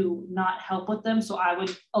to not help with them. So I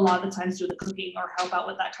would a lot of the times do the cooking or help out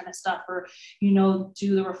with that kind of stuff, or,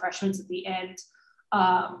 do the refreshments at the end.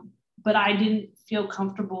 But I didn't feel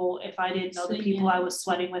comfortable if I didn't know the people I was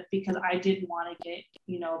sweating with, because I didn't want to get,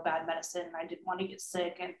 bad medicine, and I didn't want to get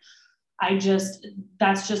sick. And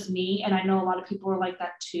That's just me. And I know a lot of people are like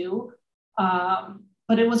that too.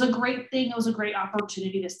 But it was a great thing. It was a great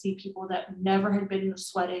opportunity to see people that never had been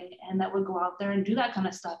sweating and that would go out there and do that kind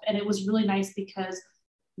of stuff. And it was really nice because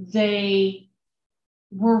they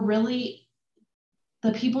were really,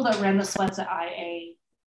 the people that ran the sweats at IA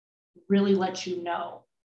really let you know,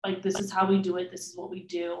 like, this is how we do it. This is what we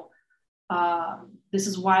do. This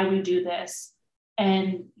is why we do this.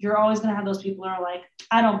 And you're always going to have those people that are like,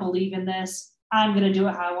 I don't believe in this. I'm going to do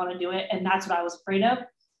it how I want to do it. And that's what I was afraid of.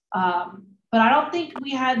 But I don't think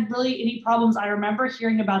we had really any problems. I remember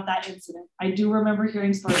hearing about that incident. I do remember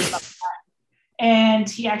hearing stories about that. And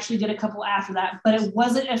he actually did a couple after that, but it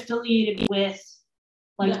wasn't affiliated with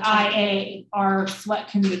like IA, our sweat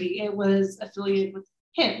community. It was affiliated with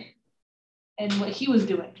him and what he was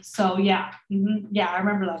doing. So yeah. Mm-hmm. Yeah, I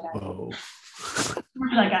remember that guy. Whoa.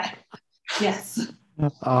 Remember that guy. Yes.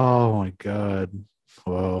 Oh my God.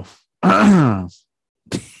 Whoa.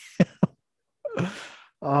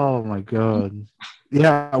 Oh my God.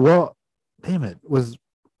 Yeah, well, damn it.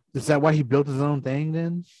 Is that why he built his own thing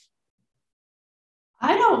then?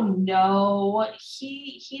 I don't know.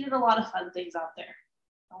 He did a lot of fun things out there.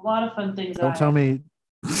 A lot of fun things. Don't tell me.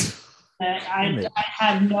 I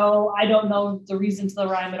don't know the reason to the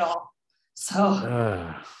rhyme at all.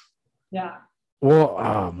 So yeah. Well,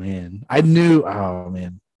 I knew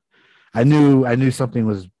something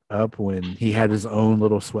was up when he had his own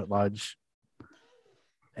little sweat lodge.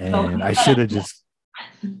 And I should have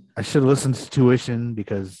listened to tuition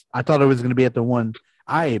because I thought it was going to be at the one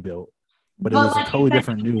I built, but it was a totally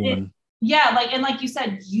different new one. Yeah, like you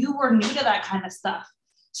said, you were new to that kind of stuff.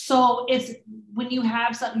 So it's when you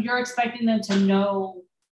have something, you're expecting them to know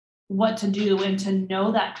what to do and to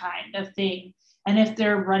know that kind of thing. And if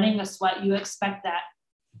they're running a sweat, you expect that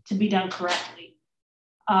to be done correctly.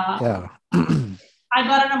 Yeah. I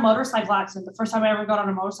got in a motorcycle accident. The first time I ever got on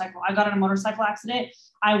a motorcycle, I got in a motorcycle accident.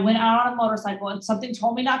 I went out on a motorcycle and something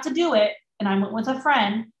told me not to do it. And I went with a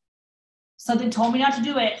friend. Something told me not to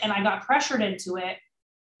do it. And I got pressured into it.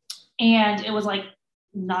 And it was like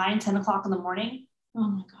 9-10 o'clock in the morning. Oh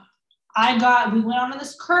my God. We went onto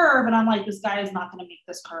this curve and I'm like, this guy is not going to make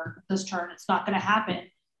this turn. It's not going to happen.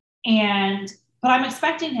 But I'm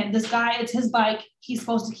expecting him. This guy, it's his bike. He's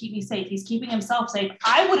supposed to keep me safe. He's keeping himself safe.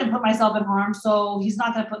 I wouldn't put myself in harm, so he's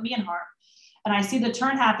not going to put me in harm. And I see the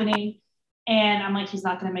turn happening, and I'm like, he's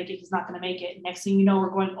not going to make it. He's not going to make it. Next thing you know, we're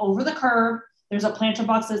going over the curb. There's a planter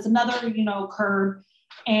box. There's another, curb.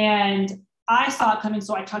 And I saw it coming,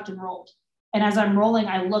 so I tucked and rolled. And as I'm rolling,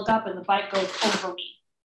 I look up, and the bike goes over me.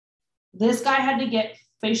 This guy had to get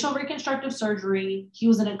facial reconstructive surgery. He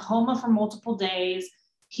was in a coma for multiple days.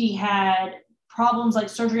 He had problems like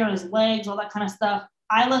surgery on his legs, all that kind of stuff.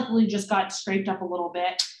 I luckily just got scraped up a little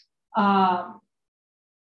bit.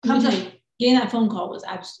 Getting that phone call was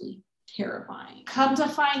absolutely terrifying. Come to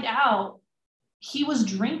find out, he was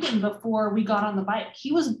drinking before we got on the bike.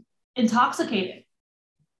 He was intoxicated.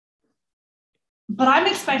 But I'm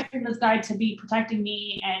expecting this guy to be protecting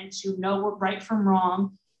me and to know what right from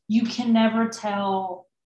wrong. You can never tell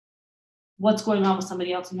what's going on with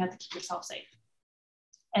somebody else, and you have to keep yourself safe.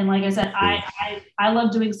 And like I said, I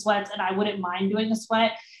love doing sweats, and I wouldn't mind doing a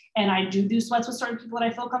sweat. And I do sweats with certain people that I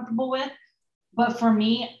feel comfortable with. But for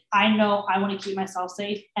me, I know I want to keep myself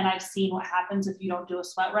safe. And I've seen what happens if you don't do a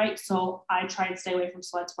sweat right. So I try and stay away from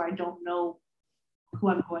sweats where I don't know who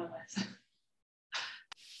I'm going with.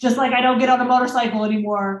 Just like I don't get on a motorcycle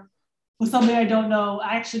anymore with somebody I don't know.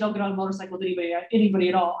 I actually don't get on a motorcycle with anybody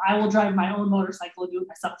at all. I will drive my own motorcycle and do it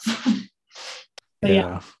myself. But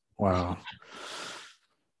yeah. Wow.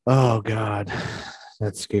 Oh God,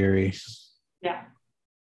 that's scary. Yeah.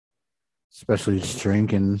 Especially just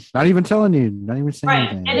drinking, not even telling you, not even saying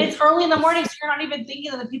anything. And it's early in the morning, so you're not even thinking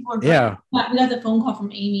that the people are drinking. Yeah. We got the phone call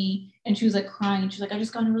from Amy, and she was like crying, and she's like, I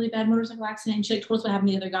just got in a really bad motorcycle accident. And she like told us what happened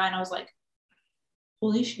to the other guy, and I was like,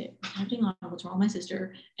 holy shit, what's happening? What's wrong with my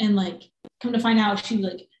sister? And like, come to find out, she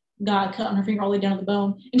like got cut on her finger all the way down to the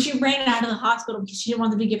bone, and she ran out of the hospital because she didn't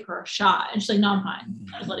want them to give her a shot. And she's like, no, I'm fine.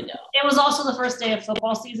 I just let it go. It was also the first day of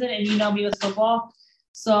football season, and you know me with football.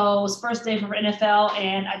 So it was first day for NFL,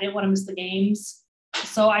 and I didn't want to miss the games.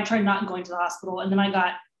 So I tried not going to the hospital. And then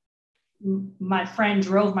my friend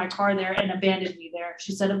drove my car there and abandoned me there.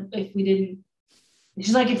 She said,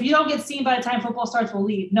 she's like, if you don't get seen by the time football starts, we'll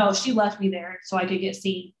leave. No, she left me there so I could get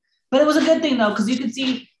seen. But it was a good thing though, because you could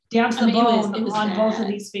see down to the bone it was on both of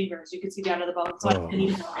these fingers. You could see down to the bone. So I didn't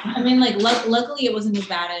even know. I mean, like, luckily it wasn't as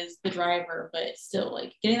bad as the driver, but still,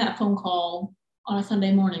 like, getting that phone call on a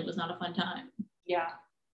Sunday morning was not a fun time. Yeah.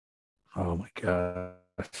 Oh my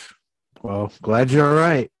gosh. Well, glad you're all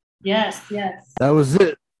right. Yes. That was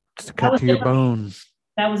it. Just cut to your bone.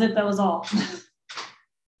 That was it. That was all.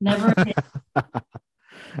 Never again.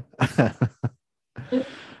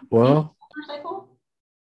 Well. Motorcycle?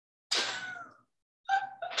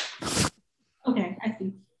 Okay, I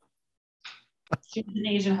see. She was an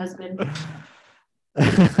Asian husband.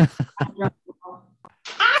 It's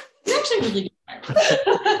actually really good.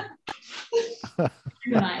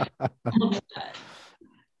 Good night.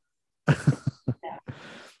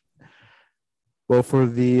 Well, for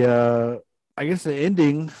the I guess the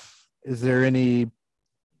ending, is there any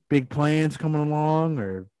big plans coming along,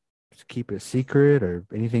 or just keep it secret, or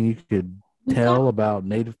anything you could tell about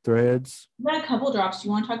Native Threads? We got a couple drops. Do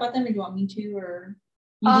you want to talk about them, or do you want me to, or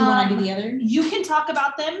you do one, I do the other? You can talk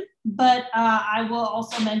about them, but I will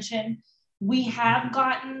also mention we have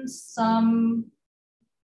gotten some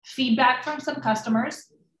feedback from some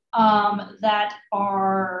customers that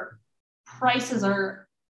our prices are,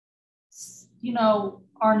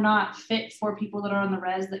 are not fit for people that are on the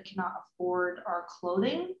res that cannot afford our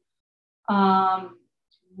clothing.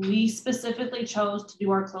 We specifically chose to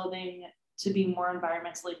do our clothing to be more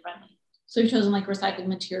environmentally friendly. So we've chosen like recycled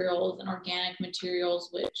materials and organic materials,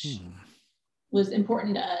 which was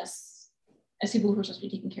important to us as people who are supposed to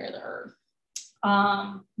be taking care of the earth.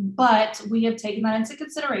 But we have taken that into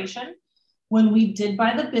consideration. When we did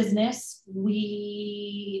buy the business,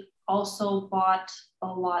 we also bought a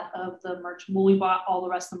lot of the merch. Well, we bought all the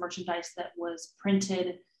rest of the merchandise that was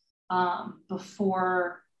printed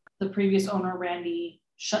before the previous owner, Randy,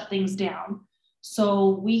 shut things down. So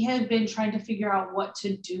we have been trying to figure out what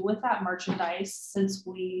to do with that merchandise since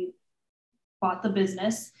we bought the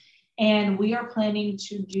business. And we are planning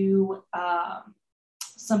to do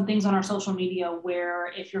some things on our social media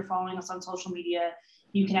where if you're following us on social media,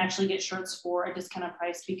 you can actually get shirts for a discounted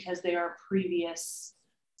price because they are previous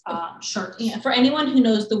shirts. Yeah, for anyone who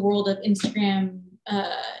knows the world of Instagram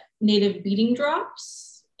native beading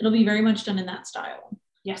drops, it'll be very much done in that style.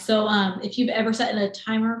 Yeah. So if you've ever set a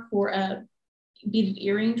timer for a beaded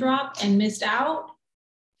earring drop and missed out,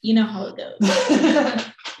 you know how it goes.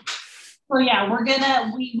 So yeah,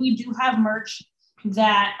 we do have merch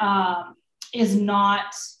that is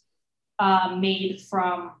not made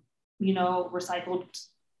from, recycled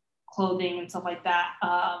clothing and stuff like that.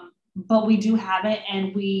 But we do have it,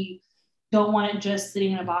 and we don't want it just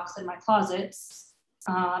sitting in a box in my closets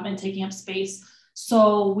and taking up space.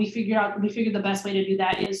 So we figured the best way to do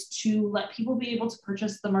that is to let people be able to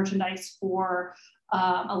purchase the merchandise for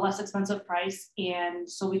a less expensive price. And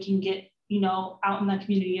so we can get, out in the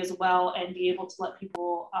community as well and be able to let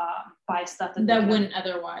people buy stuff that wouldn't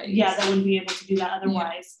otherwise. Yeah, that wouldn't be able to do that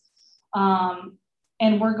otherwise. Yeah.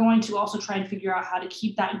 And we're going to also try and figure out how to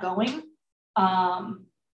keep that going.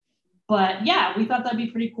 But yeah, we thought that'd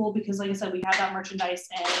be pretty cool because, like I said, we have that merchandise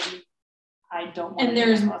and I don't want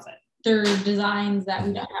to there's designs that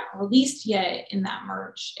we don't have released yet in that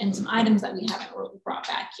merch and some items that we haven't really brought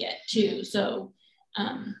back yet too. So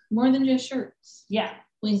more than just shirts. Yeah.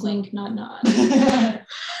 Wink, wink, nod, nod.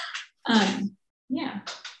 Yeah.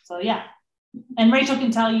 So yeah. And Rachel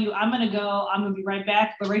can tell you, I'm going to be right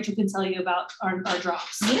back, but Rachel can tell you about our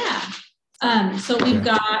drops. Yeah. So we've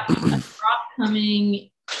got a drop coming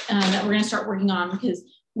that we're going to start working on because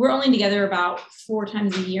we're only together about 4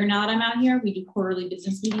 times a year now that I'm out here. We do quarterly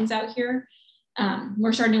business meetings out here.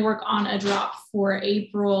 We're starting to work on a drop for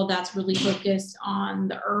April that's really focused on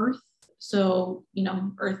the earth. So,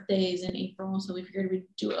 Earth Days in April. So we figured we'd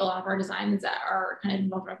do a lot of our designs that are kind of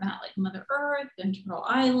involved around that, like Mother Earth and Turtle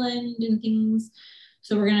Island and things.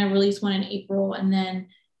 So we're going to release one in April and then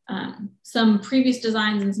some previous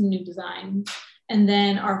designs and some new designs. And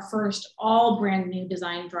then our first all brand new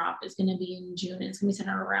design drop is going to be in June. It's going to be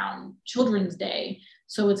centered around Children's Day.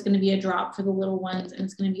 So it's going to be a drop for the little ones and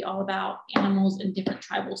it's going to be all about animals in different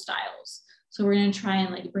tribal styles. So we're going to try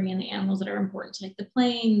and bring in the animals that are important to the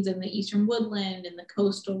plains and the eastern woodland and the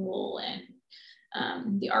coastal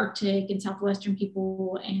and the Arctic and Southwestern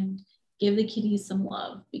people and give the kitties some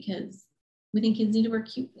love because we think kids need to wear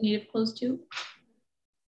cute native clothes too.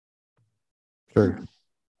 Sure.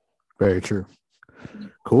 Very true.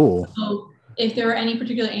 Cool. So if there are any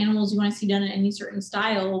particular animals you want to see done in any certain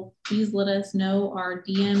style, please let us know. Our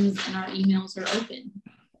DMs and our emails are open.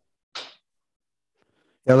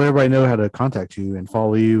 Yeah, let everybody know how to contact you and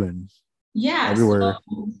follow you and everywhere.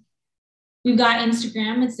 So we've got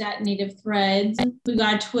Instagram, it's at Native Threads. We've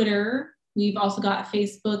got Twitter. We've also got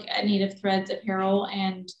Facebook at Native Threads Apparel.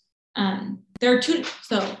 And there are two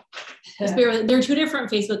different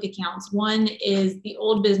Facebook accounts. One is the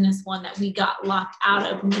old business one that we got locked out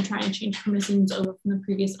of when we were trying to change permissions over from the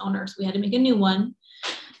previous owner. So we had to make a new one.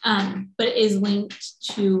 but it is linked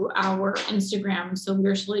to our Instagram. So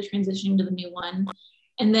we're slowly transitioning to the new one.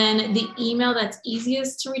 And then the email that's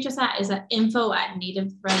easiest to reach us at is at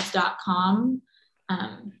info@nativethreads.com.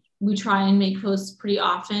 We try and make posts pretty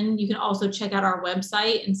often. You can also check out our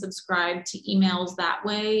website and subscribe to emails that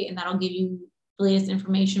way, and that'll give you the latest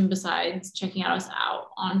information besides checking us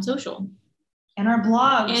out on social. And our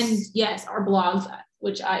blogs. And yes, our blogs,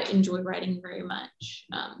 which I enjoy writing very much.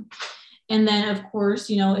 And then, of course,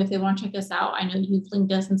 if they want to check us out, I know you've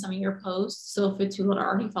linked us in some of your posts. So if it's people that are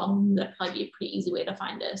already following, that'd probably be a pretty easy way to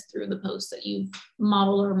find us through the posts that you've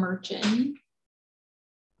modeled or merch in.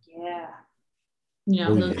 Yeah.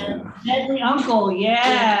 Deadly Uncle.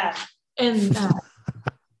 Yeah. And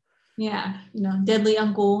Deadly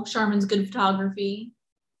Uncle, Charmin's Good Photography.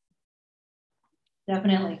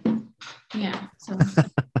 Definitely. Yeah. So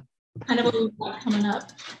kind of what we've got coming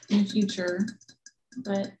up in the future.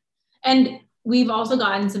 And we've also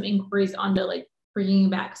gotten some inquiries onto like bringing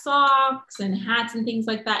back socks and hats and things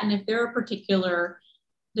like that. And if there are particular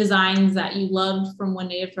designs that you loved from when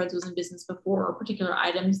Native Threads was in business before, or particular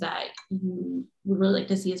items that you would really like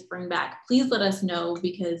to see us bring back, please let us know,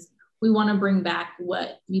 because we want to bring back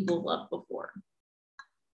what people loved before.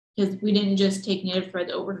 Because we didn't just take Native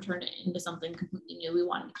Threads over to turn it into something completely new. We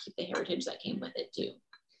wanted to keep the heritage that came with it too.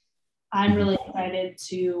 I'm really excited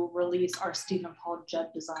to release our Stephen Paul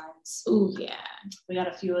Judd designs. Oh yeah. We got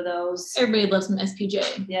a few of those. Everybody loves some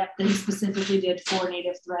SPJ. Yep, that he specifically did for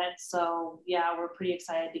Native Threads. So yeah, we're pretty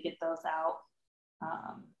excited to get those out.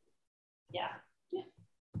 Yeah.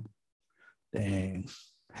 Dang.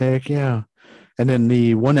 Heck yeah. And then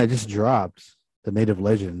the one that just dropped, the Native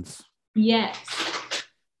Legends. Yes.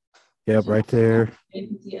 Yep, right there.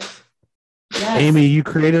 Yes. Amy, you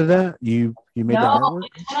created that? You made that artwork?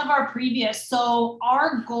 It's one of our previous. So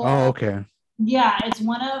our goal. Oh, okay. Yeah, it's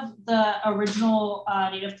one of the original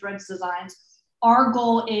Native Threads designs. Our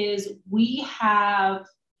goal is we have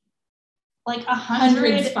like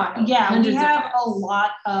 100. Yeah, we have a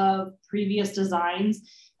lot of previous designs,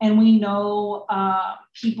 and we know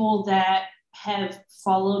people that have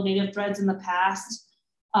followed Native Threads in the past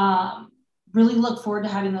really look forward to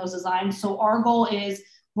having those designs. So our goal is,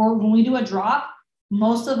 when we do a drop,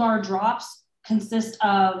 most of our drops consist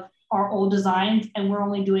of our old designs, and we're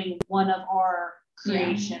only doing one of our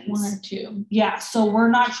creations. One or two. Yeah, so we're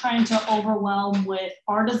not trying to overwhelm with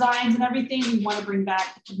our designs and everything. We want to bring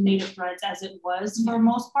back Native Threads as it was for the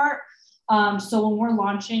most part. So when we're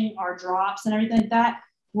launching our drops and everything like that,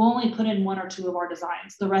 we'll only put in one or two of our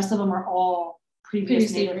designs. The rest of them are all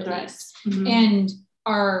previous Native Threads. Mm-hmm. And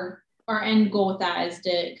our end goal with that is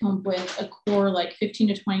to come up with a core like 15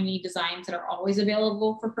 to 20 designs that are always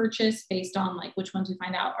available for purchase based on like which ones we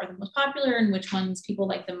find out are the most popular and which ones people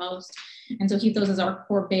like the most. And so keep those as our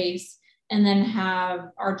core base, and then have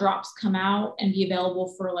our drops come out and be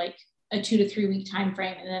available for like a 2 to 3 week time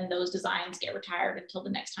frame. And then those designs get retired until the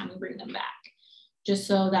next time we bring them back, just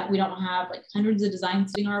so that we don't have like hundreds of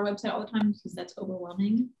designs sitting on our website all the time, because that's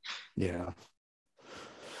overwhelming.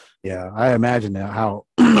 Yeah, I imagine that how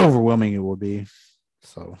overwhelming it will be.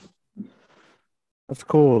 So that's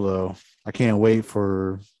cool, though. I can't wait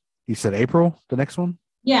for, you said April, the next one?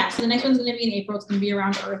 Yeah, so the next one's going to be in April. It's going to be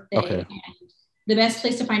around Earth Day. Okay. And the best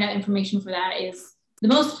place to find out information for that is the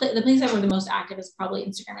place that we're the most active is probably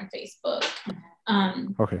Instagram and Facebook.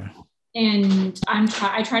 Okay. And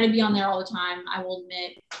I try to be on there all the time. I will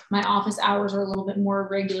admit my office hours are a little bit more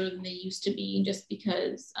regular than they used to be, just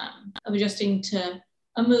because of adjusting to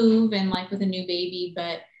a move and like with a new baby.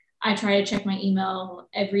 But I try to check my email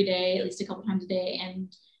every day, at least a couple times a day.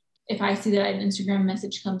 And if I see that an Instagram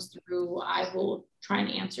message comes through, I will try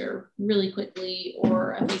and answer really quickly,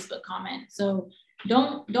 or a Facebook comment. So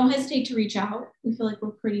don't hesitate to reach out. We feel like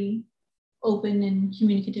we're pretty open and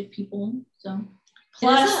communicative people. So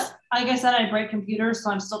plus, like I said, I break computers,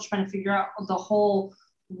 so I'm still trying to figure out the whole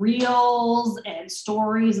reels and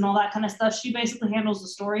stories and all that kind of stuff. She basically handles the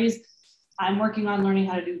stories. I'm working on learning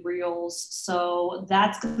how to do reels. So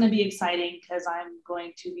that's going to be exciting, because I'm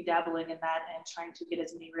going to be dabbling in that and trying to get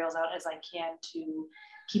as many reels out as I can to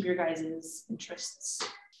keep your guys' interests.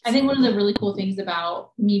 I think one of the really cool things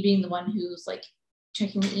about me being the one who's like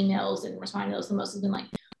checking the emails and responding to those the most has been like,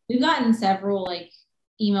 we've gotten several like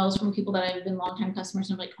emails from people that have been longtime customers,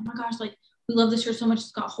 and I'm like, oh my gosh, like we love this shirt so much.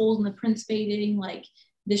 It's got holes in the print's fading. Like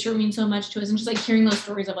this shirt means so much to us. And just like hearing those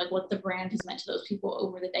stories of like what the brand has meant to those people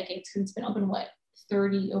over the decades, because it's been open,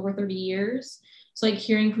 over 30 years. So like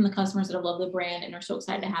hearing from the customers that have loved the brand and are so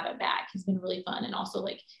excited to have it back has been really fun. And also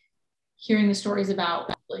like hearing the stories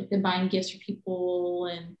about like them buying gifts for people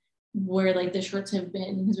and where like the shirts have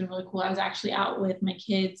been has been really cool. I was actually out with my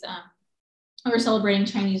kids we were celebrating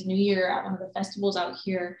Chinese New Year at one of the festivals out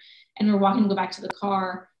here, and we're walking to go back to the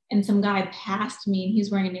car, and some guy passed me, and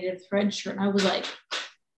he's wearing a Native Thread shirt, and I was like,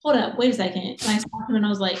 hold up, wait a second. And I saw him, and I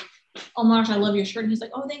was like, oh my gosh, I love your shirt. And he's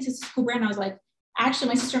like, oh, thanks, it's a cool brand. And I was like, actually,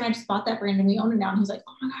 my sister and I just bought that brand, and we own it now. And he's like,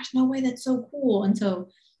 oh my gosh, no way, that's so cool. And so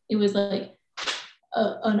it was like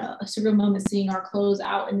a surreal moment seeing our clothes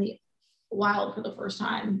out in the wild for the first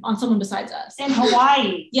time on someone besides us in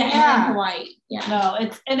Hawaii. Yeah, in Hawaii. Yeah, no,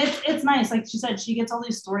 it's nice. Like she said, she gets all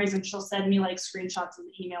these stories, and she'll send me like screenshots of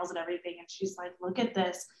the emails and everything, and she's like, look at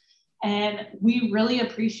this. And we really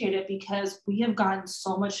appreciate it because we have gotten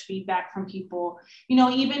so much feedback from people, you know,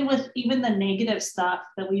 even the negative stuff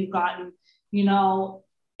that we've gotten, you know,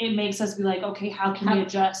 it makes us be like, okay, how can we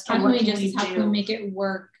adjust? How can we make it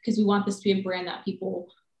work? Because we want this to be a brand that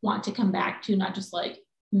people want to come back to, not just like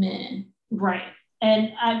meh. Right.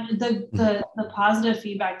 And the positive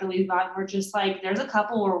feedback that we've gotten, we're just like, there's a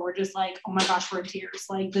couple where we're just like, oh my gosh, we're in tears.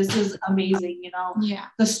 Like, this is amazing. You know, yeah.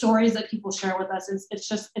 The stories that people share with us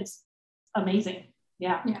it's amazing.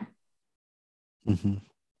 Yeah. Yeah. Mm-hmm.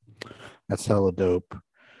 That's hella dope.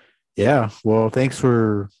 Yeah. Well, thanks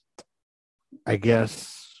for, I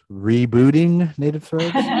guess, rebooting Native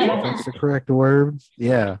Threads. Yeah. That's the correct word.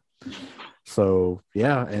 Yeah. So,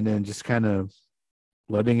 yeah. And then just kind of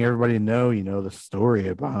letting everybody know, you know, the story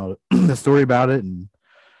about it and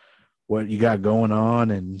what you got going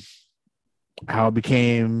on and how it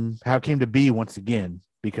came to be once again,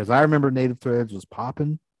 because I remember Native Threads was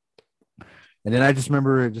popping, and then I just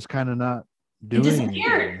remember it just kind of not doing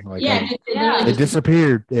anything. Like it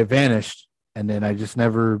disappeared, it vanished, and then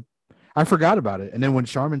I forgot about it. And then when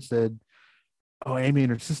Charmin said, oh, Amy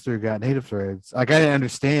and her sister got Native Threads, like I didn't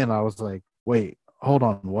understand. I was like, wait, hold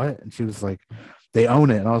on, what? And she was like, they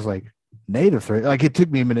own it. And I was like, Native Threads? Like, it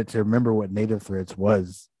took me a minute to remember what Native Threads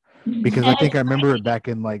was, because I think I remember it back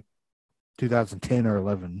in like 2010 or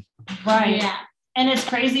 11. Right. Yeah. And it's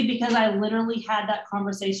crazy because I literally had that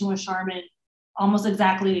conversation with Charmin almost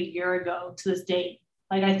exactly a year ago to this date.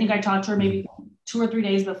 Like, I think I talked to her maybe 2 or 3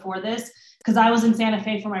 days before this, because I was in Santa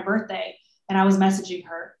Fe for my birthday and I was messaging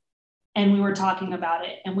her and we were talking about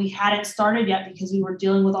it, and we hadn't started yet because we were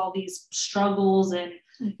dealing with all these struggles and,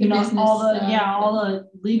 you know, all the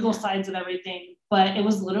legal sides of everything. But it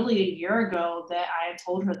was literally a year ago that I had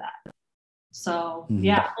told her that. So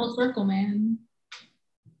yeah, full circle, man.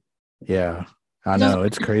 Yeah, I know,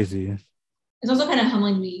 it's crazy. It's also kind of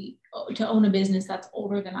humbling me to own a business that's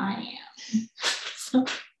older than I am. So.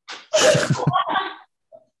 See,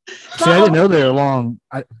 I didn't know they were long.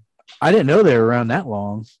 I didn't know they were around that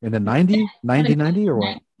long. In the 90 or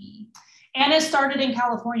what? And it started in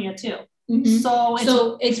California too. Mm-hmm.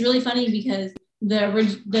 So it's really funny because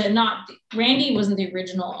Randy wasn't the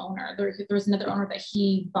original owner. There was another owner that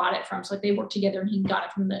he bought it from. So like they worked together and he got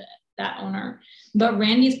it from that owner. But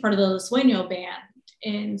Randy's part of the Sueño band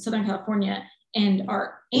in Southern California, and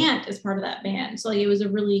our aunt is part of that band. So like, it was a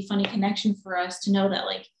really funny connection for us to know that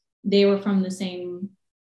like they were from the same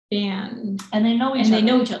band and they know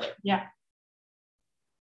each other. Yeah.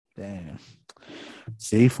 Damn.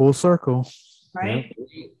 See, full circle. Right.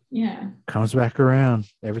 Yep. Yeah. Comes back around.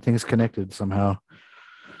 Everything's connected somehow.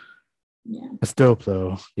 Yeah. It's dope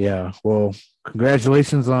though. Yeah. Well,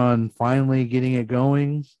 congratulations on finally getting it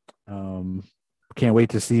going. Can't wait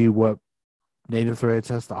to see what Native Threads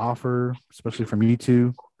has to offer, especially from you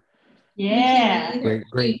two. Yeah.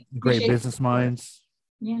 Great business minds.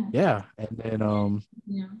 Yeah. Yeah. And then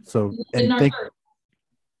yeah. So and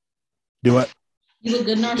do what? You look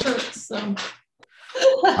good in our shirts. So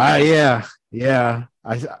yeah.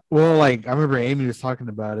 I remember Amy was talking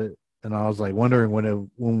about it, and I was like wondering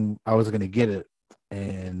when I was gonna get it,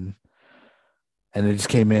 and it just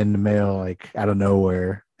came in the mail like out of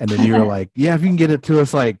nowhere. And then you were like, yeah, if you can get it to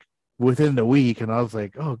us like within the week. And I was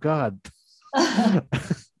like, oh God. I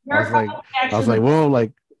was like, well,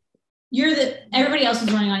 like everybody else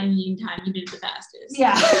was running on Indian time. You did it the fastest.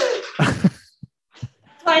 Yeah.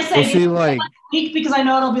 That's why I say week, because I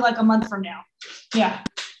know it'll be like a month from now. Yeah.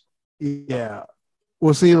 Yeah.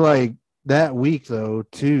 Well, see, like that week though,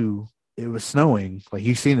 too, it was snowing. Like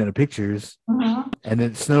you've seen in the pictures. Uh-huh. And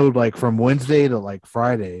it snowed like from Wednesday to like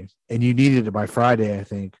Friday. And you needed it by Friday, I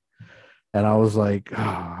think. And I was like,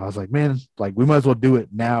 man, like we might as well do it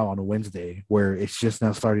now on a Wednesday where it's just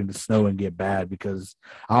now starting to snow and get bad, because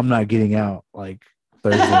I'm not getting out like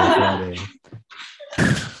Thursday or Friday.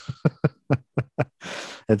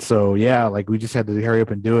 And so, yeah, like we just had to hurry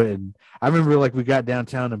up and do it. And I remember like we got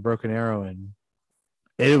downtown in Broken Arrow and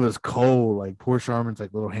it was cold. Like poor Charmin's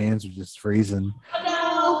like little hands were just freezing. Oh,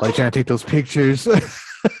 no. Like trying to take those pictures.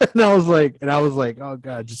 And I was like, oh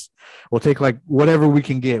God, we'll take like whatever we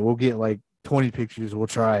can get. We'll get like 20 pictures. We'll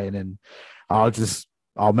try, and then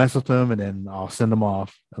I'll mess with them, and then I'll send them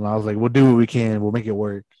off. And I was like, we'll do what we can. We'll make it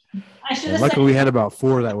work. I should have luckily, we had about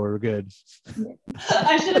 4 that were good.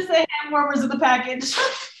 I should have said hand warmers in the package.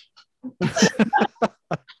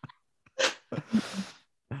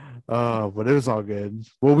 But it was all good.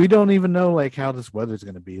 Well, we don't even know like how this weather's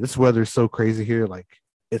gonna be. This weather is so crazy here. Like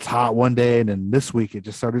it's hot one day, and then this week it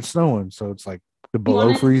just started snowing. So it's like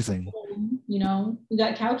below freezing. You know, we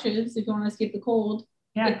got couches if you want to escape the cold.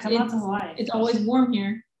 Yeah, come out to Hawaii. It's always warm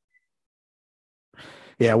here.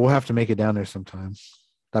 Yeah, we'll have to make it down there sometime.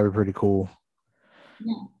 That'd be pretty cool.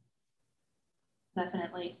 Yeah.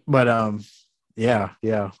 Definitely. But yeah,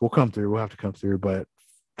 we'll come through. We'll have to come through. But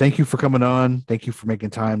thank you for coming on. Thank you for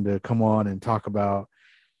making time to come on and talk about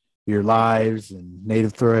your lives and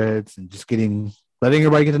Native Threads and just letting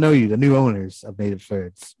everybody get to know you, the new owners of Native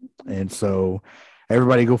Threads. And so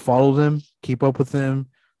everybody go follow them, keep up with them,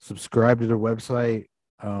 subscribe to their website,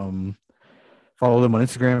 follow them on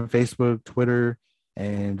Instagram, Facebook, Twitter,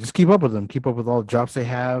 and just keep up with them. Keep up with all the drops they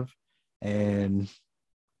have. And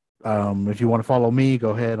if you want to follow me,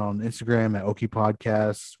 go ahead on Instagram at Okie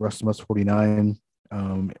Podcasts, Rustamus49.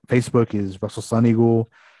 Facebook is Russell Sun Eagle,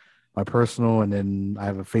 my personal, and then I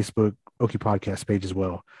have a Facebook Okie Podcast page as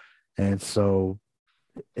well. And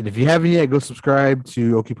if you haven't yet, go subscribe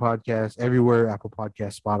to Okie Podcast everywhere: Apple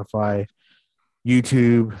Podcast, Spotify,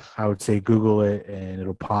 YouTube. I would say Google it and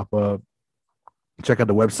it'll pop up. Check out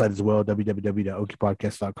the website as well,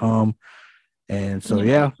 www.okiepodcast.com. And so,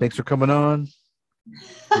 yeah, thanks for coming on.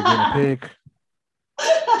 We're getting a pick.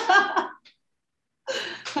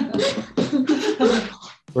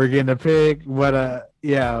 We're getting a pick. But,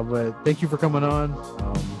 but thank you for coming on.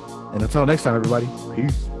 And until next time, everybody,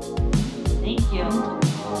 peace.